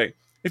 What do I say?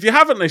 If you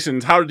haven't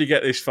listened, how did you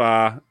get this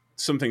far?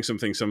 Something.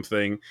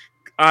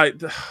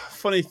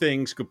 Funny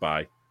things.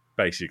 Goodbye.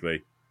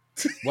 Basically.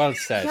 Well If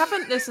said. you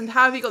haven't listened,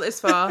 how have you got this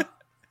far?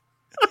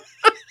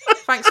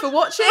 Thanks for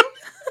watching.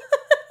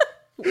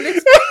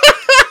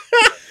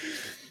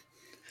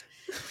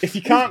 If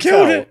you can't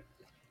Killed tell, it.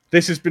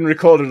 this has been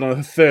recorded on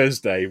a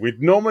Thursday.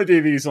 We'd normally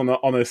do these on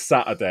a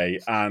Saturday,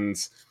 and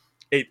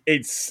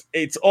it's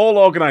all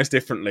organised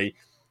differently.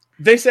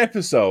 This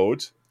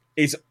episode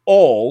is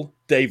all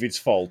David's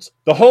fault.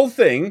 The whole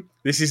thing,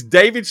 this is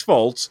David's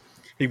fault.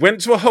 He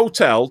went to a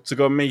hotel to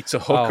go meet a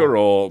hooker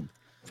or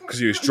because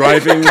he was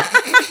driving.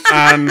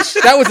 And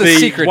That was a the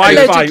secret.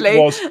 Wi-Fi Allegedly.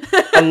 was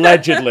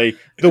allegedly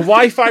the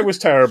Wi-Fi was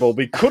terrible.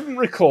 We couldn't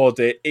record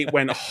it. It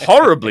went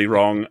horribly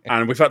wrong,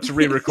 and we've had to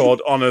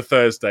re-record on a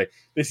Thursday.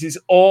 This is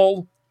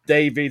all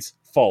David's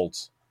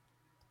fault.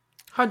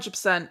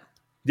 100%.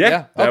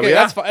 Yeah, there okay, we are.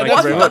 that's fine. Thank That's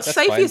you very What much. to That's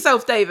say for fine.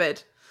 yourself,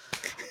 David?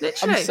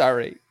 Literally. I'm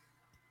sorry.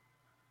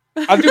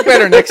 I'll do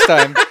better next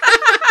time.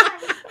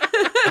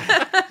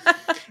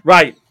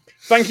 Right.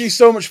 Thank you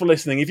so much for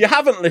listening. If you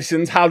haven't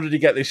listened, how did you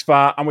get this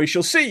far? And we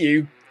shall see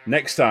you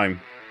next time.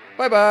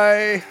 Bye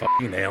bye.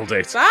 Fucking nailed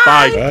it. Bye.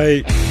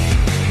 Bye. Bye.